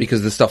 But it's hard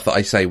because the stuff that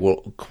I say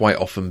will quite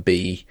often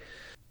be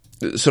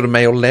sort of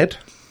male-led.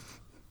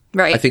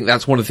 Right. I think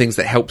that's one of the things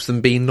that helps them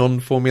be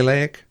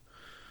non-formulaic.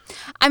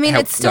 I mean,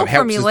 it's still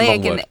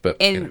formulaic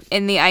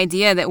in the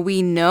idea that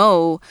we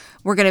know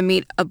we're going to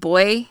meet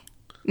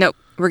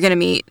we're going to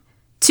meet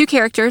 2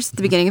 characters at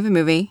the beginning of a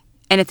movie,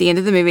 and at the end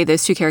of the movie,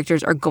 those 2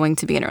 characters are going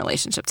to be in a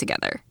relationship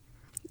together.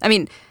 I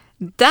mean,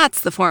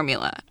 that's the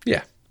formula.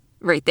 Yeah.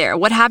 Right there.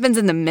 What happens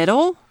in the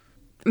middle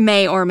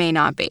may or may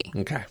not be.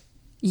 Okay.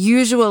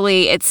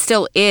 Usually, it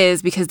still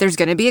is because there's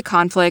going to be a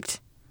conflict,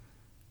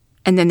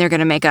 and then they're going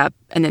to make up,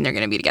 and then they're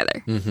going to be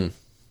together. Mm-hmm.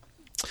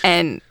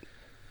 And...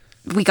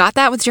 we got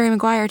that with Jerry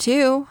Maguire,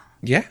 too.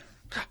 Yeah.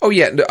 Oh,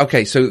 yeah.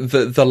 Okay, so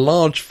the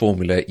large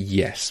formula,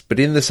 yes. But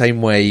in the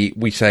same way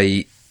we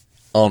say,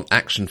 aren't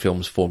action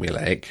films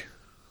formulaic?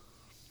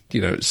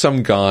 You know,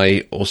 some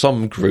guy or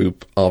some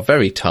group are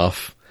very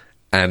tough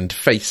and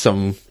face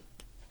some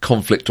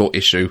conflict or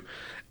issue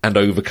and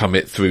overcome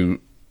it through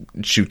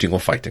shooting or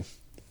fighting.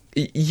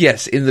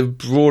 Yes, in the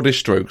broadest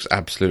strokes,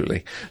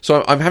 absolutely.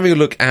 So I'm having a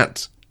look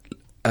at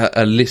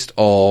a list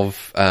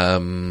of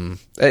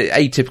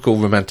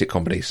atypical romantic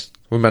comedies.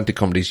 Romantic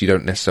comedies you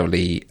don't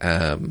necessarily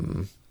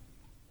go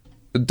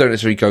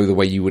the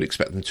way you would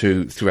expect them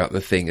to throughout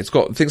the thing. It's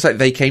got things like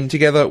They Came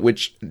Together,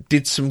 which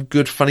did some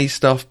good funny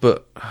stuff,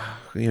 but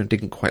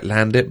didn't quite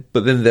land it.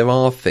 But then there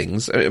are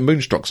things.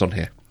 Moonstruck's on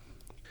here,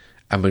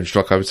 and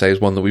Moonstruck, I would say,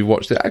 is one that we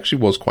watched that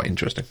actually was quite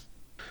interesting.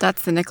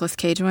 That's the Nicolas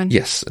Cage one?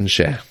 Yes, and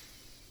Cher.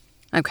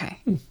 Okay.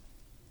 All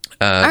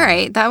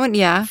right, that one,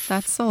 yeah,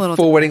 that's a little...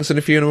 Four Weddings and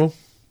a Funeral.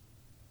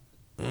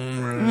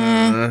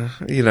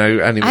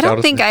 Annie I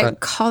don't think I'd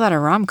call that a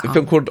rom-com. A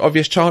film called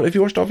Obvious Child. Have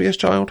you watched Obvious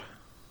Child?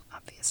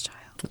 Obvious Child.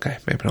 Okay,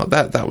 maybe not.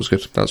 That was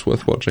good. That's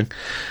worth watching.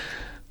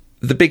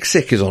 The Big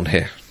Sick is on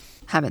here.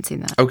 Haven't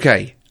seen that.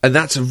 Okay, and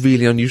that's a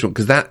really unusual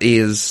because that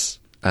is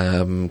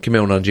Kumail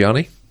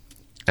Nanjiani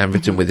and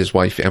written with his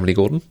wife Emily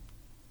Gordon.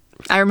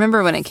 I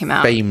remember when it came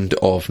out. Famed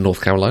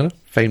North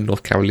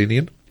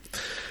Carolinian.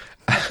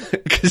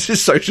 Because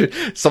it's so true.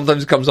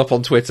 Sometimes it comes up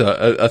on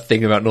Twitter, a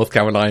thing about North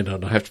Carolina,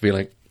 and I have to be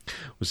like,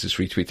 was this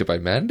retweeted by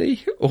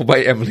Mandy or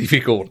by Emily V.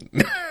 Gordon?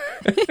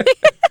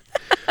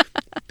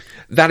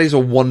 That is a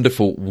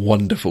wonderful,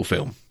 wonderful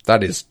film.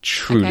 That is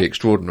truly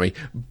extraordinary.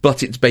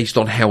 But it's based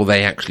on how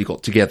they actually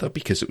got together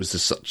because it was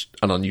such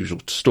an unusual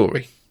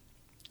story.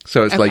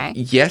 So it's like,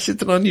 yes,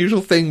 it's an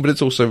unusual thing, but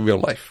it's also real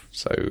life.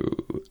 So...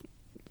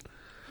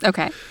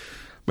 Okay.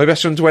 My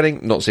Best Friend's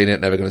Wedding, not seen it,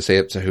 never going to see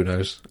it, so who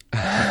knows.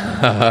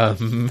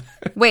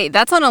 Wait,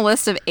 that's on a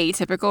list of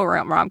atypical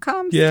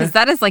rom-coms? Yeah. Because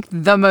that is like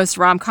the most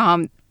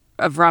rom-com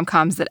of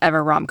rom-coms that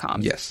ever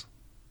rom-comed. Yes.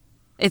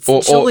 It's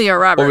Julia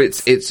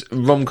Roberts. Or it's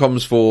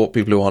rom-coms for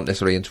people who aren't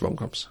necessarily into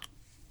rom-coms.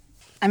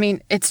 I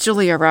mean, it's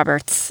Julia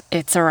Roberts.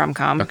 It's a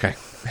rom-com. Okay.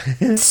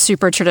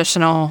 Super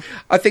traditional.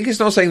 I think it's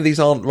not saying these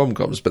aren't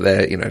rom-coms, but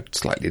they're,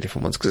 slightly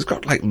different ones. Because it's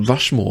got, like,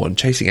 Rushmore and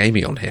Chasing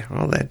Amy on here.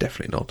 Oh, they're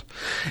definitely not.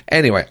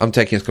 Anyway, I'm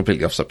taking us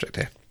completely off subject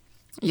here.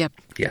 Yep.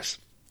 Yes.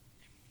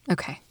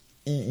 Okay.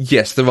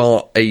 Yes, there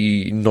are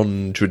a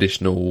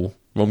non-traditional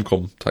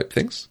rom-com type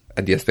things.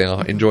 And yes, they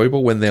are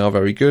enjoyable when they are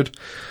very good.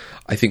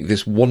 I think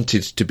this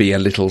wanted to be a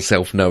little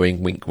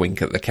self-knowing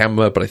wink-wink at the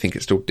camera, but I think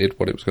it still did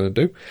what it was going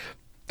to do.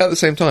 At the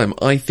same time,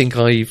 I think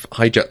I've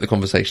hijacked the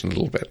conversation a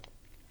little bit.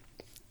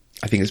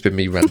 I think it's been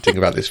me ranting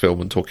about this film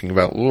and talking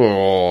about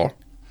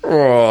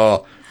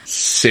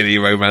silly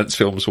romance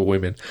films for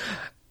women.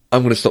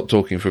 I'm going to stop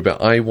talking for a bit.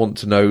 I want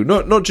to know,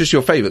 not just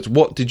your favourites,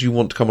 what did you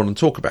want to come on and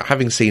talk about?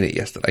 Having seen it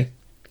yesterday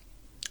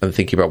and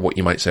thinking about what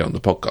you might say on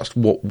the podcast,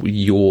 what were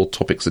your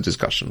topics of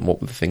discussion?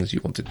 What were the things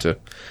you wanted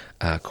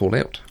to call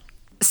out?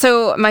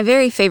 So my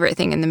very favorite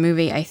thing in the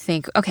movie, I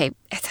think,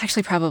 it's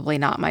actually probably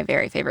not my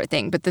very favorite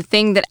thing, but the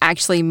thing that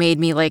actually made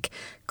me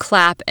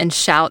clap and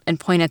shout and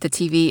point at the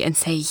TV and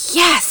say,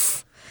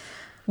 yes,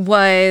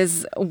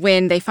 was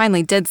when they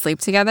finally did sleep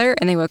together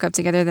and they woke up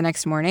together the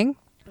next morning.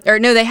 Or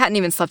no, they hadn't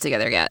even slept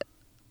together yet.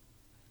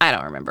 I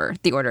don't remember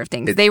the order of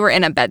things. They were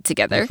in a bed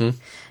together. Mm-hmm.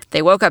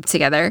 They woke up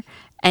together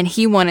and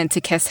he wanted to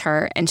kiss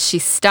her and she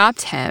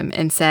stopped him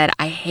and said,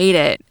 I hate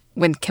it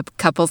when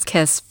couples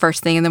kiss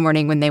first thing in the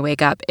morning when they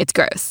wake up. It's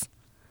gross.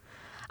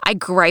 I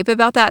gripe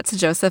about that to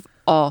Joseph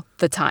all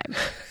the time.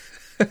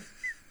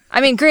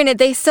 I mean, granted,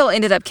 they still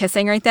ended up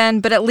kissing right then,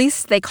 but at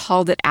least they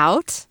called it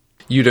out.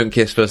 You don't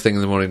kiss first thing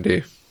in the morning, do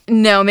you?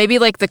 No, maybe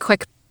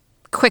the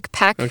quick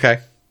peck.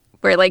 Okay.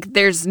 Where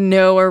there's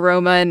no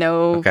aroma,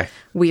 no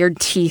weird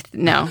teeth.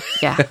 No,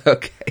 yeah.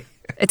 Okay.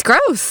 It's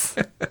gross.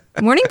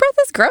 Morning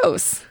breath is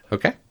gross.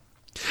 Okay.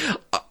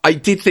 I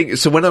did think,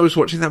 so when I was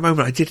watching that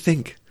moment, I did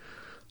think,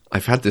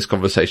 I've had this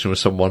conversation with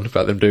someone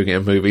about them doing it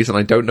in movies, and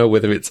I don't know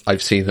whether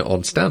I've seen it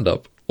on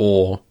stand-up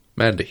or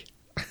Mandy.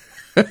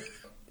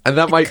 And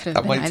that might say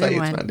it's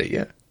Mandy,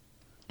 yeah.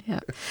 Yeah.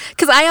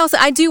 Because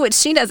I do what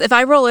she does. If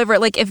I roll over,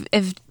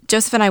 if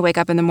Joseph and I wake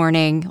up in the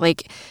morning,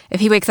 if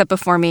he wakes up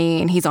before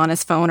me and he's on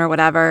his phone or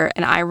whatever,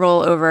 and I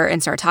roll over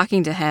and start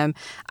talking to him,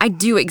 I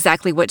do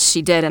exactly what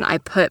she did, and I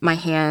put my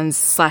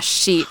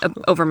hands/sheet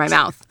over my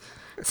mouth.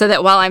 So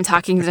that while I'm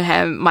talking to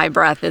him, my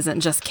breath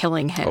isn't just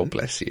killing him. Oh,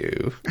 bless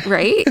you.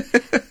 Right?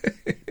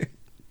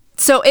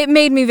 So it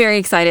made me very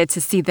excited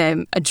to see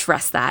them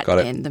address that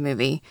in the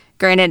movie.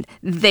 Granted,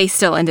 they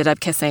still ended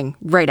up kissing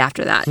right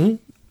after that. Mm-hmm.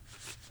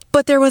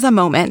 But there was a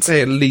moment.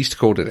 They at least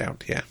called it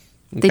out, yeah.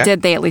 Okay. They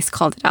did. They at least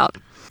called it out.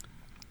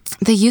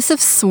 The use of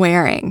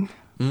swearing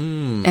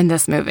in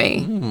this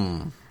movie,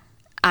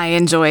 I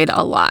enjoyed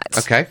a lot.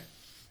 Okay.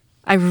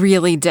 I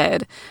really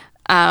did.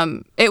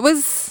 It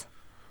was...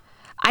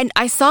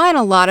 I saw in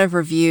a lot of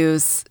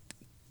reviews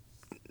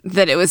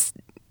that it was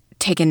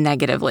taken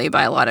negatively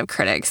by a lot of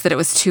critics, that it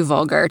was too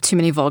vulgar, too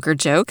many vulgar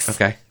jokes.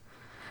 Okay.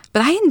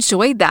 But I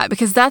enjoyed that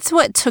because that's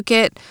what took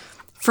it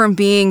from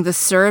being the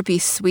syrupy,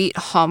 sweet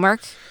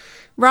Hallmark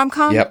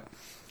rom-com Yep.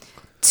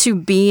 to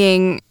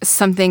being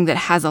something that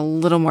has a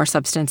little more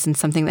substance and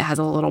something that has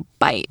a little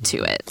bite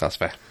to it. That's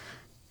fair.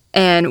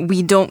 And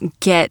we don't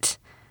get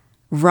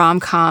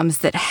rom-coms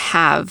that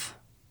have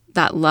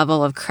that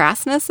level of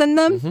crassness in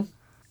them.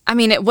 I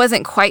mean, it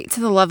wasn't quite to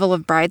the level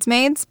of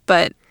Bridesmaids,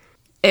 but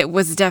it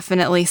was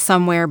definitely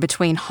somewhere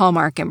between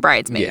Hallmark and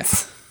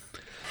Bridesmaids.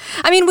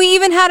 I mean, we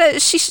even had a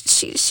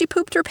she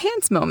pooped her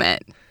pants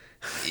moment.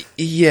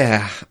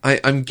 Yeah,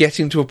 I'm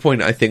getting to a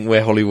point, I think,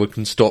 where Hollywood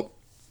can stop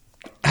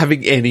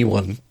having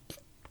anyone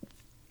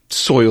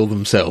soil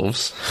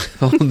themselves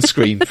on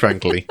screen,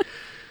 frankly.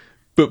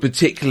 But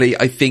particularly,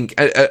 I think,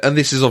 and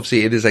this is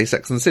obviously, it is a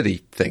Sex and the City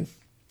thing.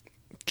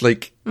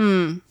 Like,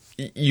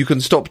 you can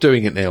stop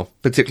doing it now,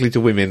 particularly to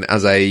women,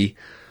 as a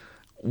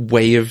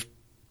way of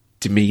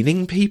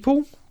demeaning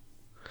people.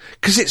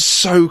 Because it's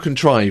so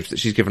contrived that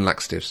she's given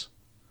laxatives.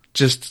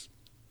 Just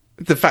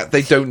the fact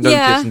they don't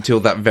notice until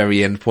that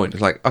very end point.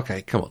 It's like,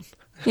 okay, come on.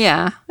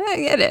 Yeah,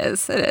 it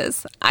is. It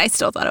is. I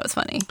still thought it was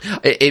funny.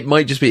 It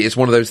might just be, it's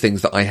one of those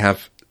things that I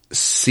have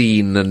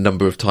seen a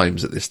number of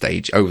times at this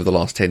stage over the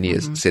last 10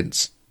 years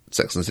since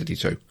Sex and the City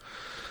 2.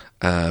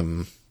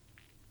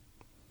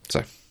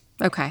 So.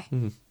 Okay.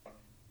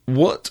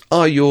 What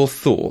are your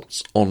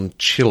thoughts on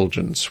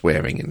children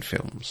swearing in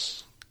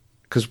films?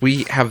 Because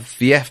we have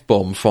the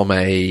F-bomb from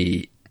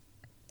a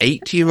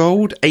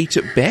 8-year-old, 8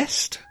 at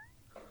best.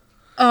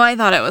 Oh, I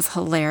thought it was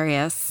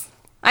hilarious.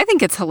 I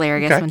think it's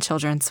hilarious when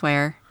children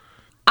swear.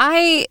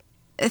 I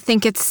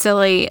think it's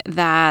silly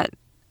that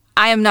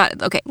I am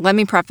not... Okay, let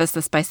me preface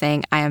this by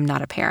saying I am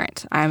not a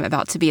parent. I am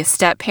about to be a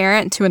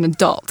step-parent to an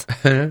adult,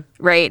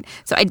 right?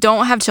 So I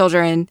don't have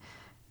children,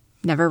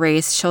 never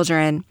raised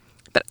children,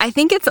 but I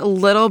think it's a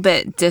little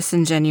bit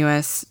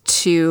disingenuous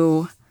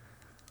to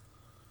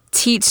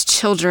teach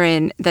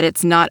children that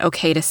it's not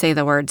okay to say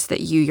the words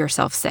that you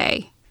yourself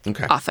say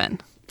often.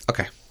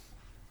 Okay.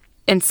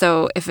 And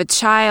so if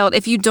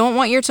you don't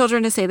want your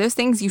children to say those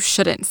things, you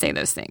shouldn't say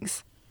those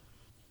things.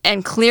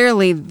 And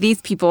clearly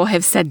these people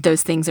have said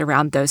those things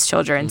around those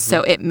children.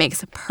 So it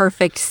makes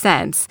perfect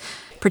sense,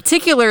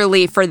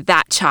 particularly for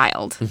that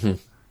child,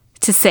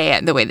 to say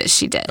it the way that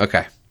she did.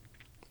 Okay.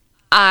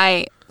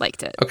 I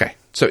liked it. Okay.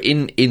 So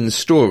in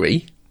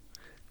story,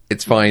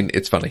 it's fine,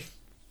 it's funny.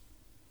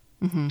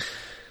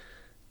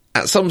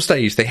 At some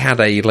stage, they had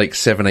a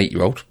 7,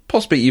 8-year-old,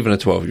 possibly even a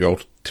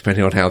 12-year-old,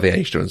 depending on how they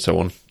aged her and so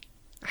on,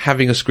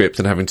 having a script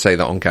and having to say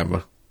that on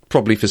camera,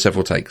 probably for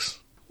several takes.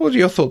 What are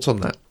your thoughts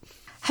on that?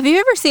 Have you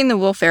ever seen the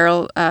Will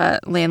Ferrell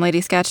landlady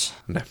sketch?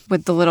 No.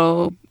 With the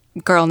little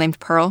girl named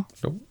Pearl?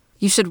 Nope.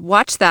 You should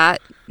watch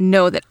that,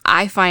 know that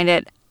I find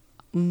it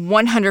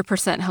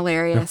 100%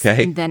 hilarious,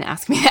 and then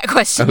ask me that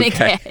question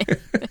again.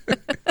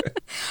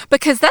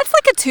 Because that's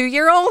like a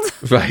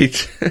 2-year-old.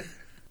 Right.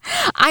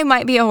 I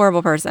might be a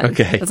horrible person.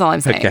 Okay. That's all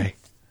I'm saying. Okay.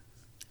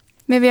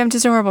 Maybe I'm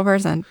just a horrible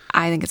person.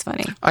 I think it's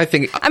funny.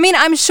 I mean,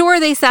 I'm sure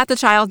they sat the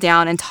child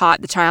down and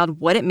taught the child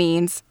what it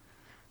means,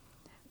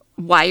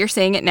 why you're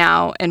saying it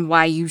now, and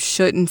why you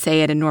shouldn't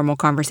say it in normal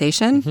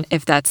conversation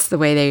if that's the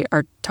way they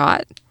are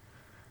taught.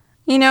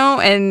 You know,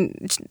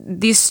 and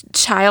these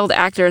child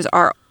actors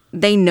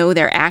they know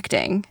they're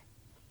acting.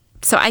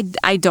 So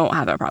I don't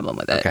have a problem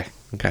with it.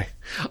 Okay.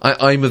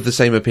 I'm of the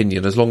same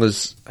opinion. As long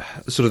as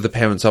sort of the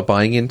parents are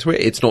buying into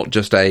it, it's not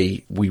just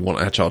we want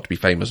our child to be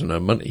famous and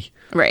earn money.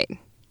 Right.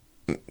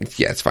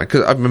 Yeah, it's fine.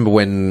 Because I remember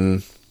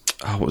when,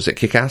 what was it,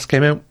 Kick-Ass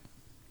came out?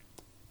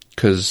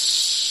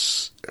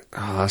 Because,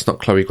 that's not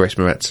Chloe Grace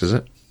Moretz, is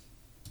it?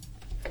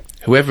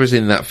 Whoever is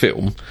in that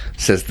film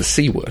says the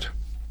C word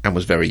and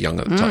was very young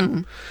at the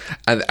time.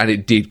 And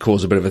it did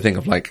cause a bit of a thing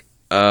of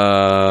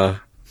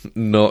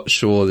not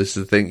sure this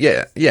is the thing.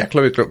 Yeah,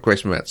 Chloe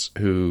Grace Moretz,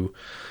 who,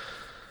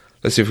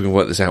 let's see if we can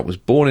work this out, was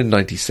born in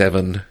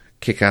 97.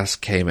 Kick-Ass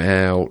came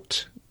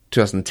out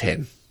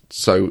 2010.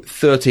 So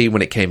 13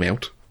 when it came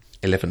out.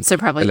 11. So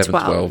probably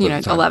 12,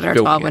 11 or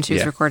 12 when she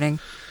was recording.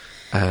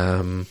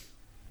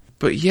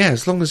 But yeah,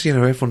 as long as,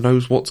 everyone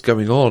knows what's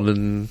going on,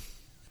 and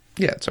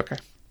yeah, it's okay.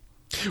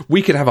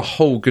 We could have a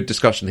whole good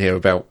discussion here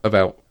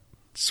about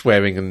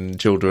swearing and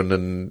children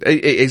and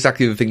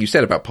exactly the thing you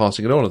said about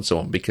passing it on and so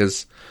on,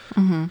 because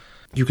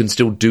you can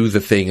still do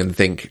the thing and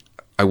think,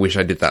 I wish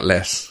I did that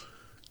less,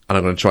 and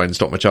I'm going to try and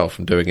stop my child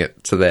from doing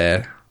it so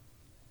they're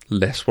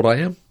less what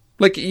I am.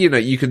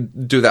 You can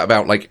do that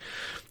about,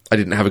 I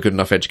didn't have a good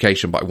enough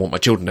education, but I want my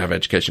children to have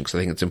education because I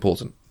think it's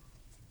important.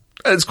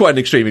 It's quite an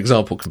extreme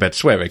example compared to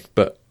swearing,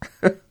 but...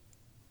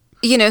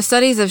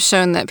 studies have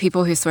shown that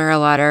people who swear a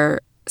lot are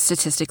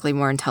statistically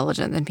more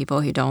intelligent than people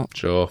who don't.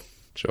 Sure.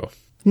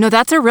 No,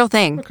 that's a real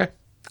thing. Okay.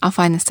 I'll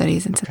find the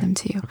studies and send them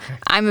to you. Okay.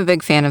 I'm a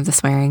big fan of the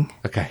swearing.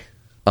 Okay.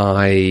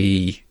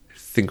 I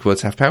think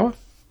words have power,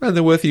 and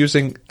they're worth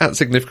using at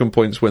significant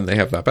points when they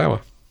have that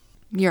power.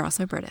 You're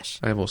also British.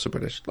 I am also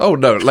British. Oh,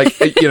 no,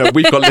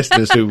 we've got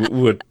listeners who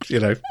would,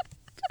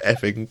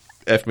 effing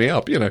F me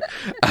up,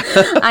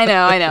 I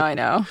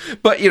know.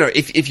 But,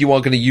 if you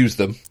are going to use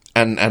them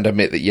and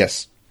admit that,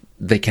 yes,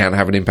 they can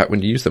have an impact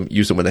when you use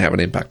them when they have an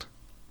impact.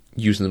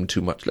 using them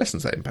too much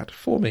lessens that impact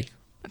for me.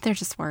 They're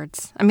just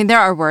words. I mean, there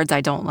are words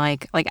I don't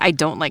like. Like, I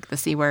don't like the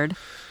C word.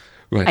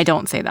 Right. I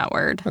don't say that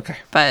word. Okay.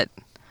 But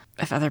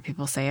if other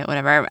people say it,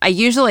 whatever. I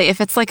usually,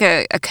 if it's like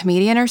a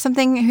comedian or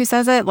something who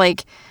says it,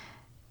 like,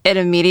 it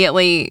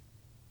immediately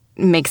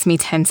makes me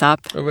tense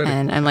up. Oh, really?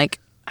 And I'm like,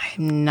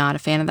 I'm not a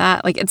fan of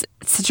that. Like, it's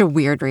such a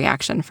weird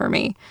reaction for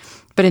me.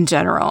 But in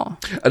general.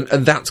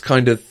 And that's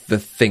kind of the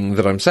thing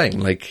that I'm saying.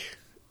 Like,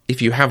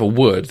 if you have a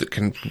word that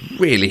can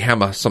really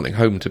hammer something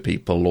home to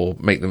people or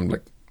make them,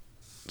 like,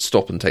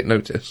 stop and take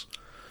notice,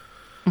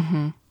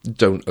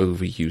 don't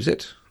overuse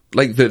it.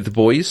 Like the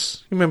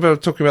boys. You remember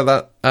talking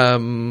about that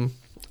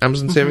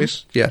Amazon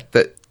series? Yeah,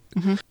 that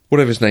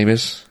whatever his name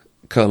is,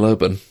 Carl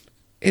Urban.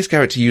 His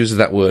character uses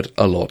that word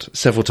a lot,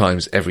 several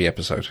times every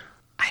episode.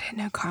 I didn't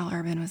know Carl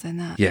Urban was in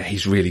that. Yeah,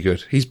 he's really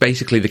good. He's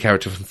basically the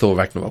character from Thor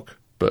Ragnarok,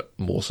 but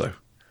more so.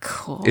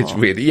 Cool. It's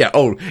really, yeah.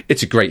 Oh,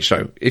 it's a great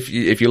show. If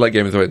you like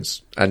Game of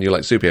Thrones and you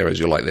like superheroes,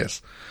 you'll like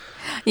this.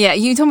 Yeah,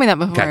 you told me that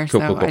before, Okay,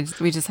 cool, so cool.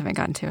 we just haven't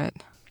gotten to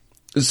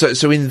it.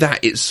 So in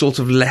that, it sort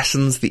of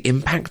lessens the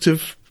impact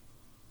of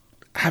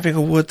having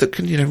a word that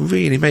can,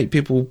 really make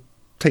people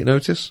take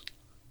notice.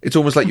 It's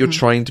almost like you're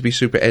trying to be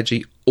super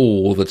edgy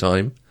all the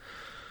time.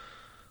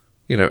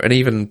 And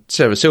even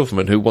Sarah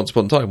Silverman, who once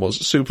upon a time was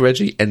super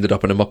edgy, ended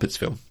up in a Muppets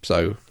film.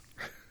 So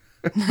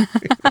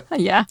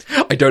Yeah.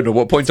 I don't know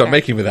what point I'm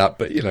making with that,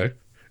 but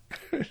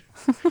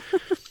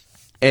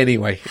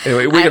Anyway,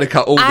 we're going to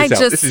cut all this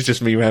out. This is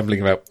just me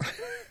rambling about.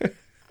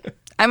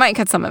 I might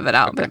cut some of it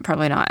out, but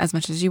probably not as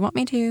much as you want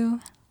me to.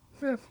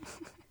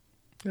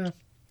 Yeah.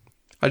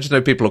 I just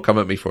know people will come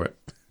at me for it.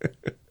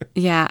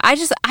 Yeah, I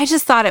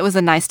just thought it was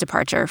a nice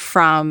departure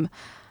from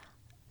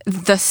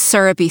the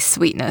syrupy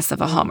sweetness of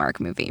a Hallmark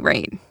movie,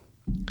 right?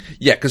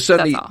 Yeah, because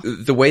certainly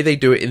the way they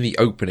do it in the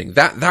opening,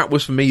 that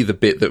was for me the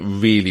bit that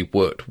really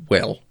worked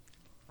well.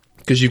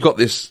 Because you've got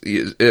this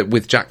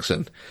with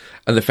Jackson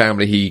and the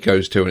family he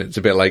goes to, and it's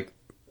a bit like,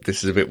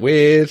 this is a bit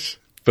weird,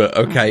 but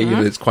okay,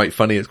 it's quite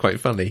funny, And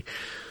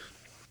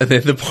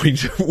then the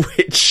point at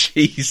which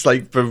he's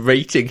like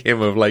berating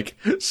him of like,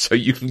 so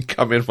you can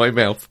come in my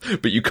mouth,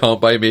 but you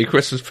can't buy me a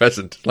Christmas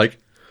present. Like,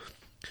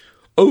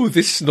 oh,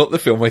 this is not the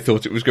film I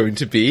thought it was going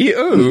to be.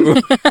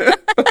 Oh,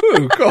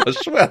 oh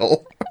gosh,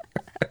 well.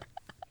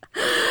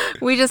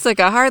 We just took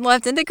a hard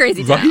left into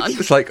Crazy Town. Right?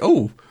 It's like,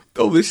 oh,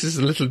 this is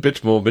a little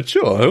bit more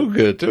mature. Oh,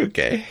 good,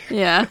 okay.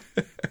 Yeah.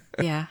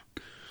 Yeah.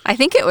 I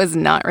think it was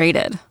not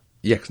rated.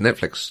 Yeah, 'cause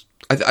Netflix.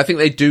 I think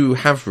they do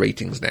have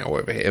ratings now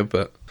over here,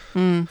 but...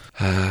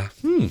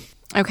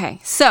 Okay,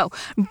 so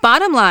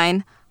bottom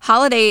line,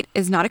 Holiday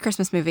is not a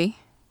Christmas movie.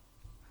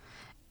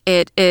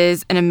 It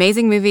is an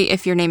amazing movie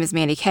if your name is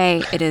Mandy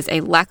Kay. It is a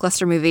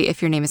lackluster movie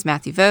if your name is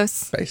Matthew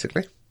Vos.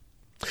 Basically.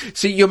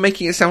 See, you're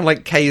making it sound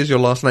like Kay is your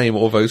last name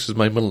or Vos is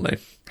my middle name.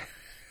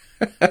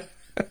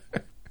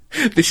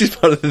 This is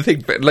part of the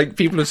thing. But, like,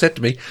 people have said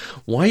to me,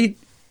 why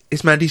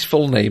is Mandy's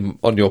full name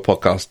on your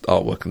podcast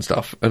artwork and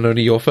stuff and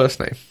only your first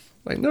name?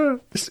 Like, no,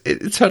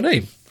 it's her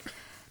name.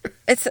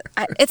 It's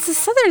a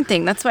Southern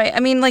thing. That's why, I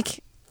mean,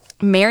 like,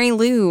 Mary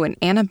Lou and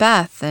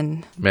Annabeth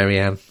and...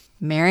 Marianne.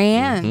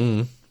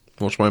 Marianne.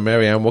 Watch my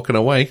Marianne walking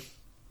away.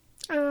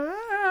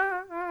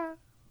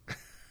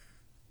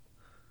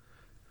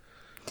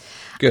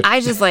 Good.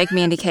 I just like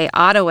Mandy Kay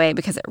Ottaway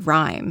because it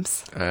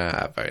rhymes.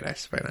 Very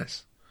nice, very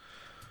nice.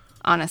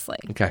 Honestly.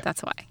 Okay.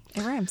 That's why.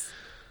 It rhymes.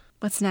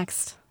 What's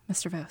next,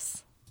 Mr.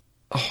 Vos?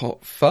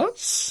 Hot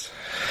Fuzz?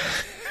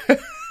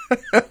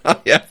 I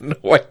have no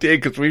idea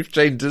because we've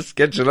changed the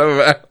schedule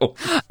around.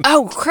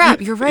 Oh, crap.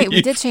 You're right.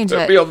 We did change put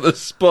it. me on the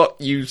spot,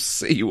 you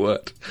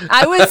C-word.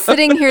 I was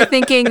sitting here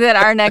thinking that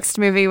our next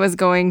movie was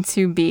going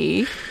to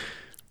be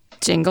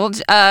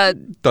Christmas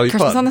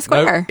on the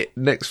Square.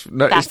 No, Fast it's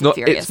and not.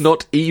 Furious. It's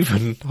not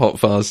even Hot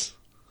Fuzz.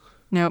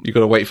 Nope. You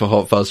got to wait for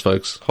Hot Fuzz,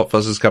 folks. Hot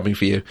Fuzz is coming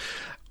for you.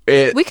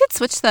 We could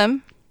switch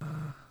them.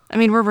 I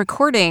mean, we're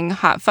recording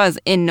Hot Fuzz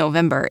in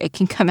November. It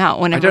can come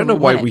out whenever. I don't know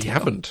why we to.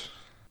 haven't.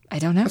 I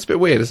don't know. That's a bit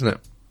weird, isn't it?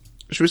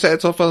 Should we say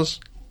it's Hot Fuzz?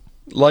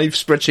 Live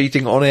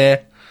spreadsheeting on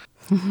air.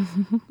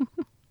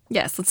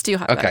 Yes, let's do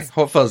Hot Okay, Fuzz.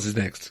 Hot Fuzz is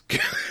next.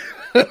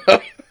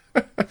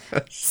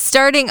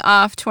 Starting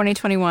off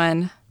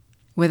 2021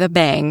 with a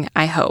bang,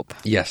 I hope.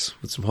 Yes,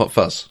 with some Hot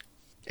Fuzz.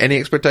 Any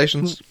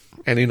expectations?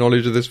 Any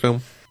knowledge of this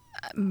film?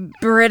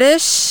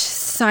 British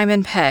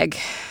Simon Pegg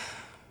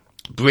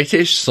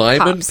British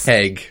Simon Cops.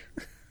 Pegg.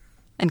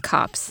 and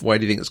Cops. Why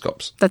do you think it's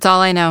Cops? That's all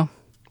I know.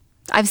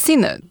 I've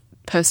seen the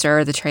poster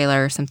or the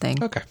trailer or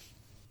something. Okay.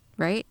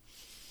 Right?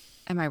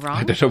 Am I wrong?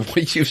 I don't know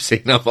what you've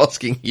seen. I'm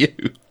asking you.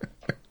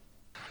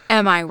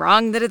 Am I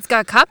wrong that it's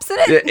got cops in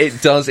it?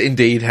 It does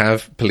indeed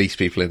have police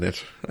people in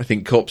it. I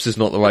think cops is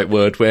not the right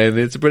word when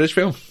it's a British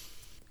film.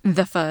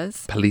 The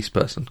Fuzz. Police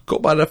person.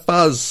 Got by the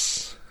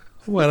fuzz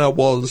when I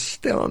was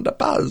still on the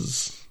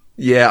buzz.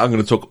 Yeah, I'm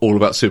going to talk all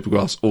about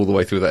Supergrass all the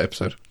way through that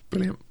episode.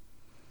 Brilliant.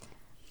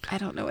 I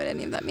don't know what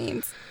any of that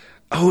means.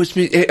 Oh,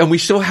 and we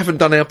still haven't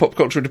done our Pop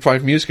Culture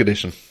Deprived Music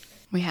Edition.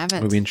 We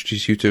haven't. Where we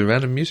introduce you to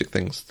random music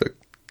things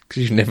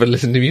because you never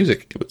listen to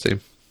music, it would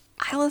seem.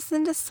 I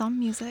listen to some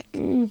music.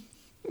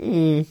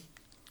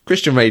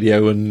 Christian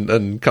radio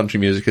and country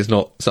music is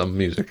not some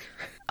music.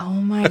 Oh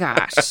my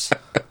gosh.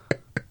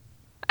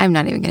 I'm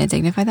not even going to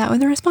dignify that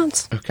with a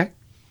response. Okay.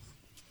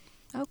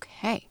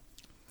 Okay.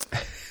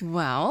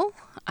 Well,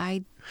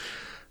 I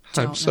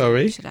don't I'm sorry. know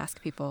what we should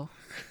ask people.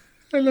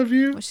 I love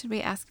you. What should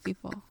we ask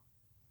people?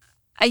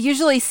 I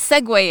usually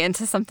segue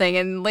into something,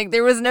 and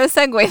there was no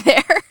segue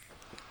there.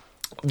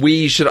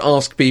 We should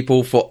ask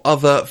people for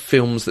other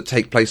films that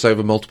take place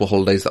over multiple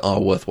holidays that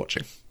are worth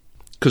watching.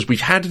 Because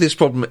we've had this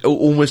problem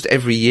almost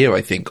every year,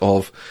 I think,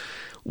 of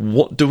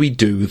what do we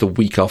do the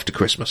week after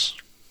Christmas?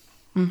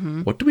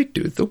 Mm-hmm. What do we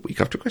do the week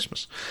after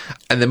Christmas?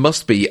 And there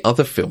must be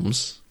other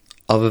films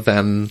other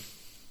than...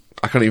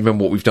 I can't even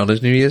remember what we've done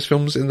as New Year's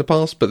films in the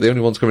past, but the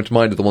only ones coming to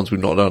mind are the ones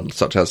we've not done,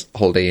 such as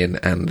Holiday Inn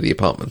and The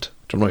Apartment.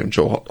 I'm not even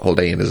sure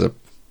Holiday Inn is a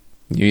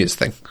New Year's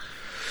thing.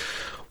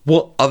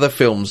 What other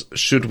films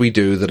should we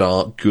do that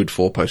are good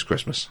for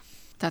post-Christmas?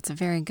 That's a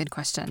very good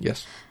question.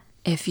 Yes.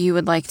 If you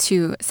would like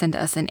to send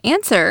us an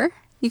answer,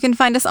 you can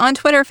find us on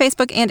Twitter,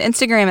 Facebook, and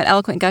Instagram at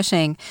Eloquent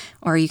Gushing,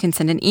 or you can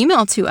send an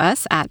email to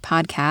us at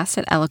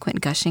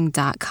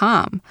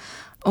podcast@eloquentgushing.com.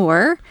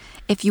 Or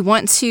if you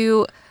want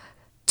to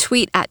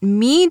tweet at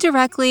me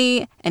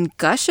directly and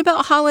gush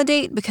about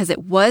Holiday because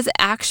it was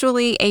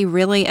actually a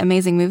really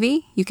amazing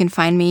movie, you can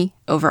find me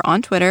over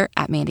on Twitter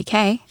at Mandy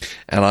K.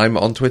 And I'm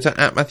on Twitter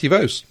at Matthew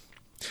Vose.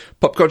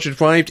 Pop Culture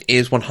Deprived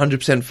is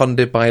 100%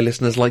 funded by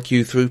listeners like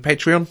you through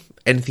Patreon.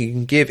 Anything you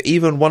can give,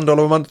 even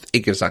 $1 a month, it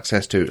gives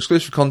access to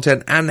exclusive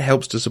content and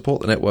helps to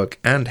support the network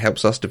and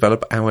helps us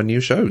develop our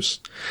new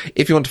shows.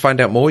 If you want to find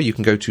out more, you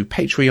can go to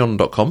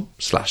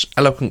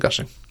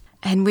patreon.com/eloquentgushing.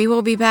 And we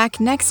will be back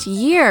next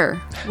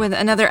year with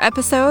another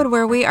episode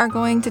where we are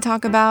going to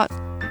talk about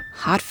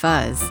Hot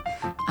Fuzz.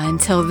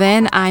 Until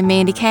then, I'm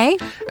Mandy K.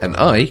 And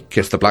I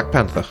kissed the Black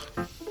Panther.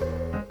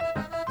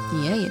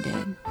 Yeah, you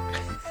did.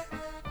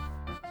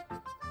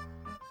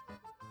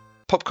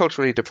 Pop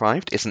Culturally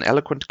Deprived is an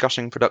Eloquent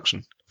Gushing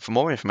production. For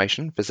more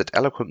information, visit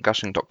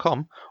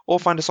eloquentgushing.com or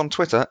find us on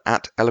Twitter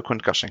at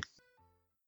eloquentgushing.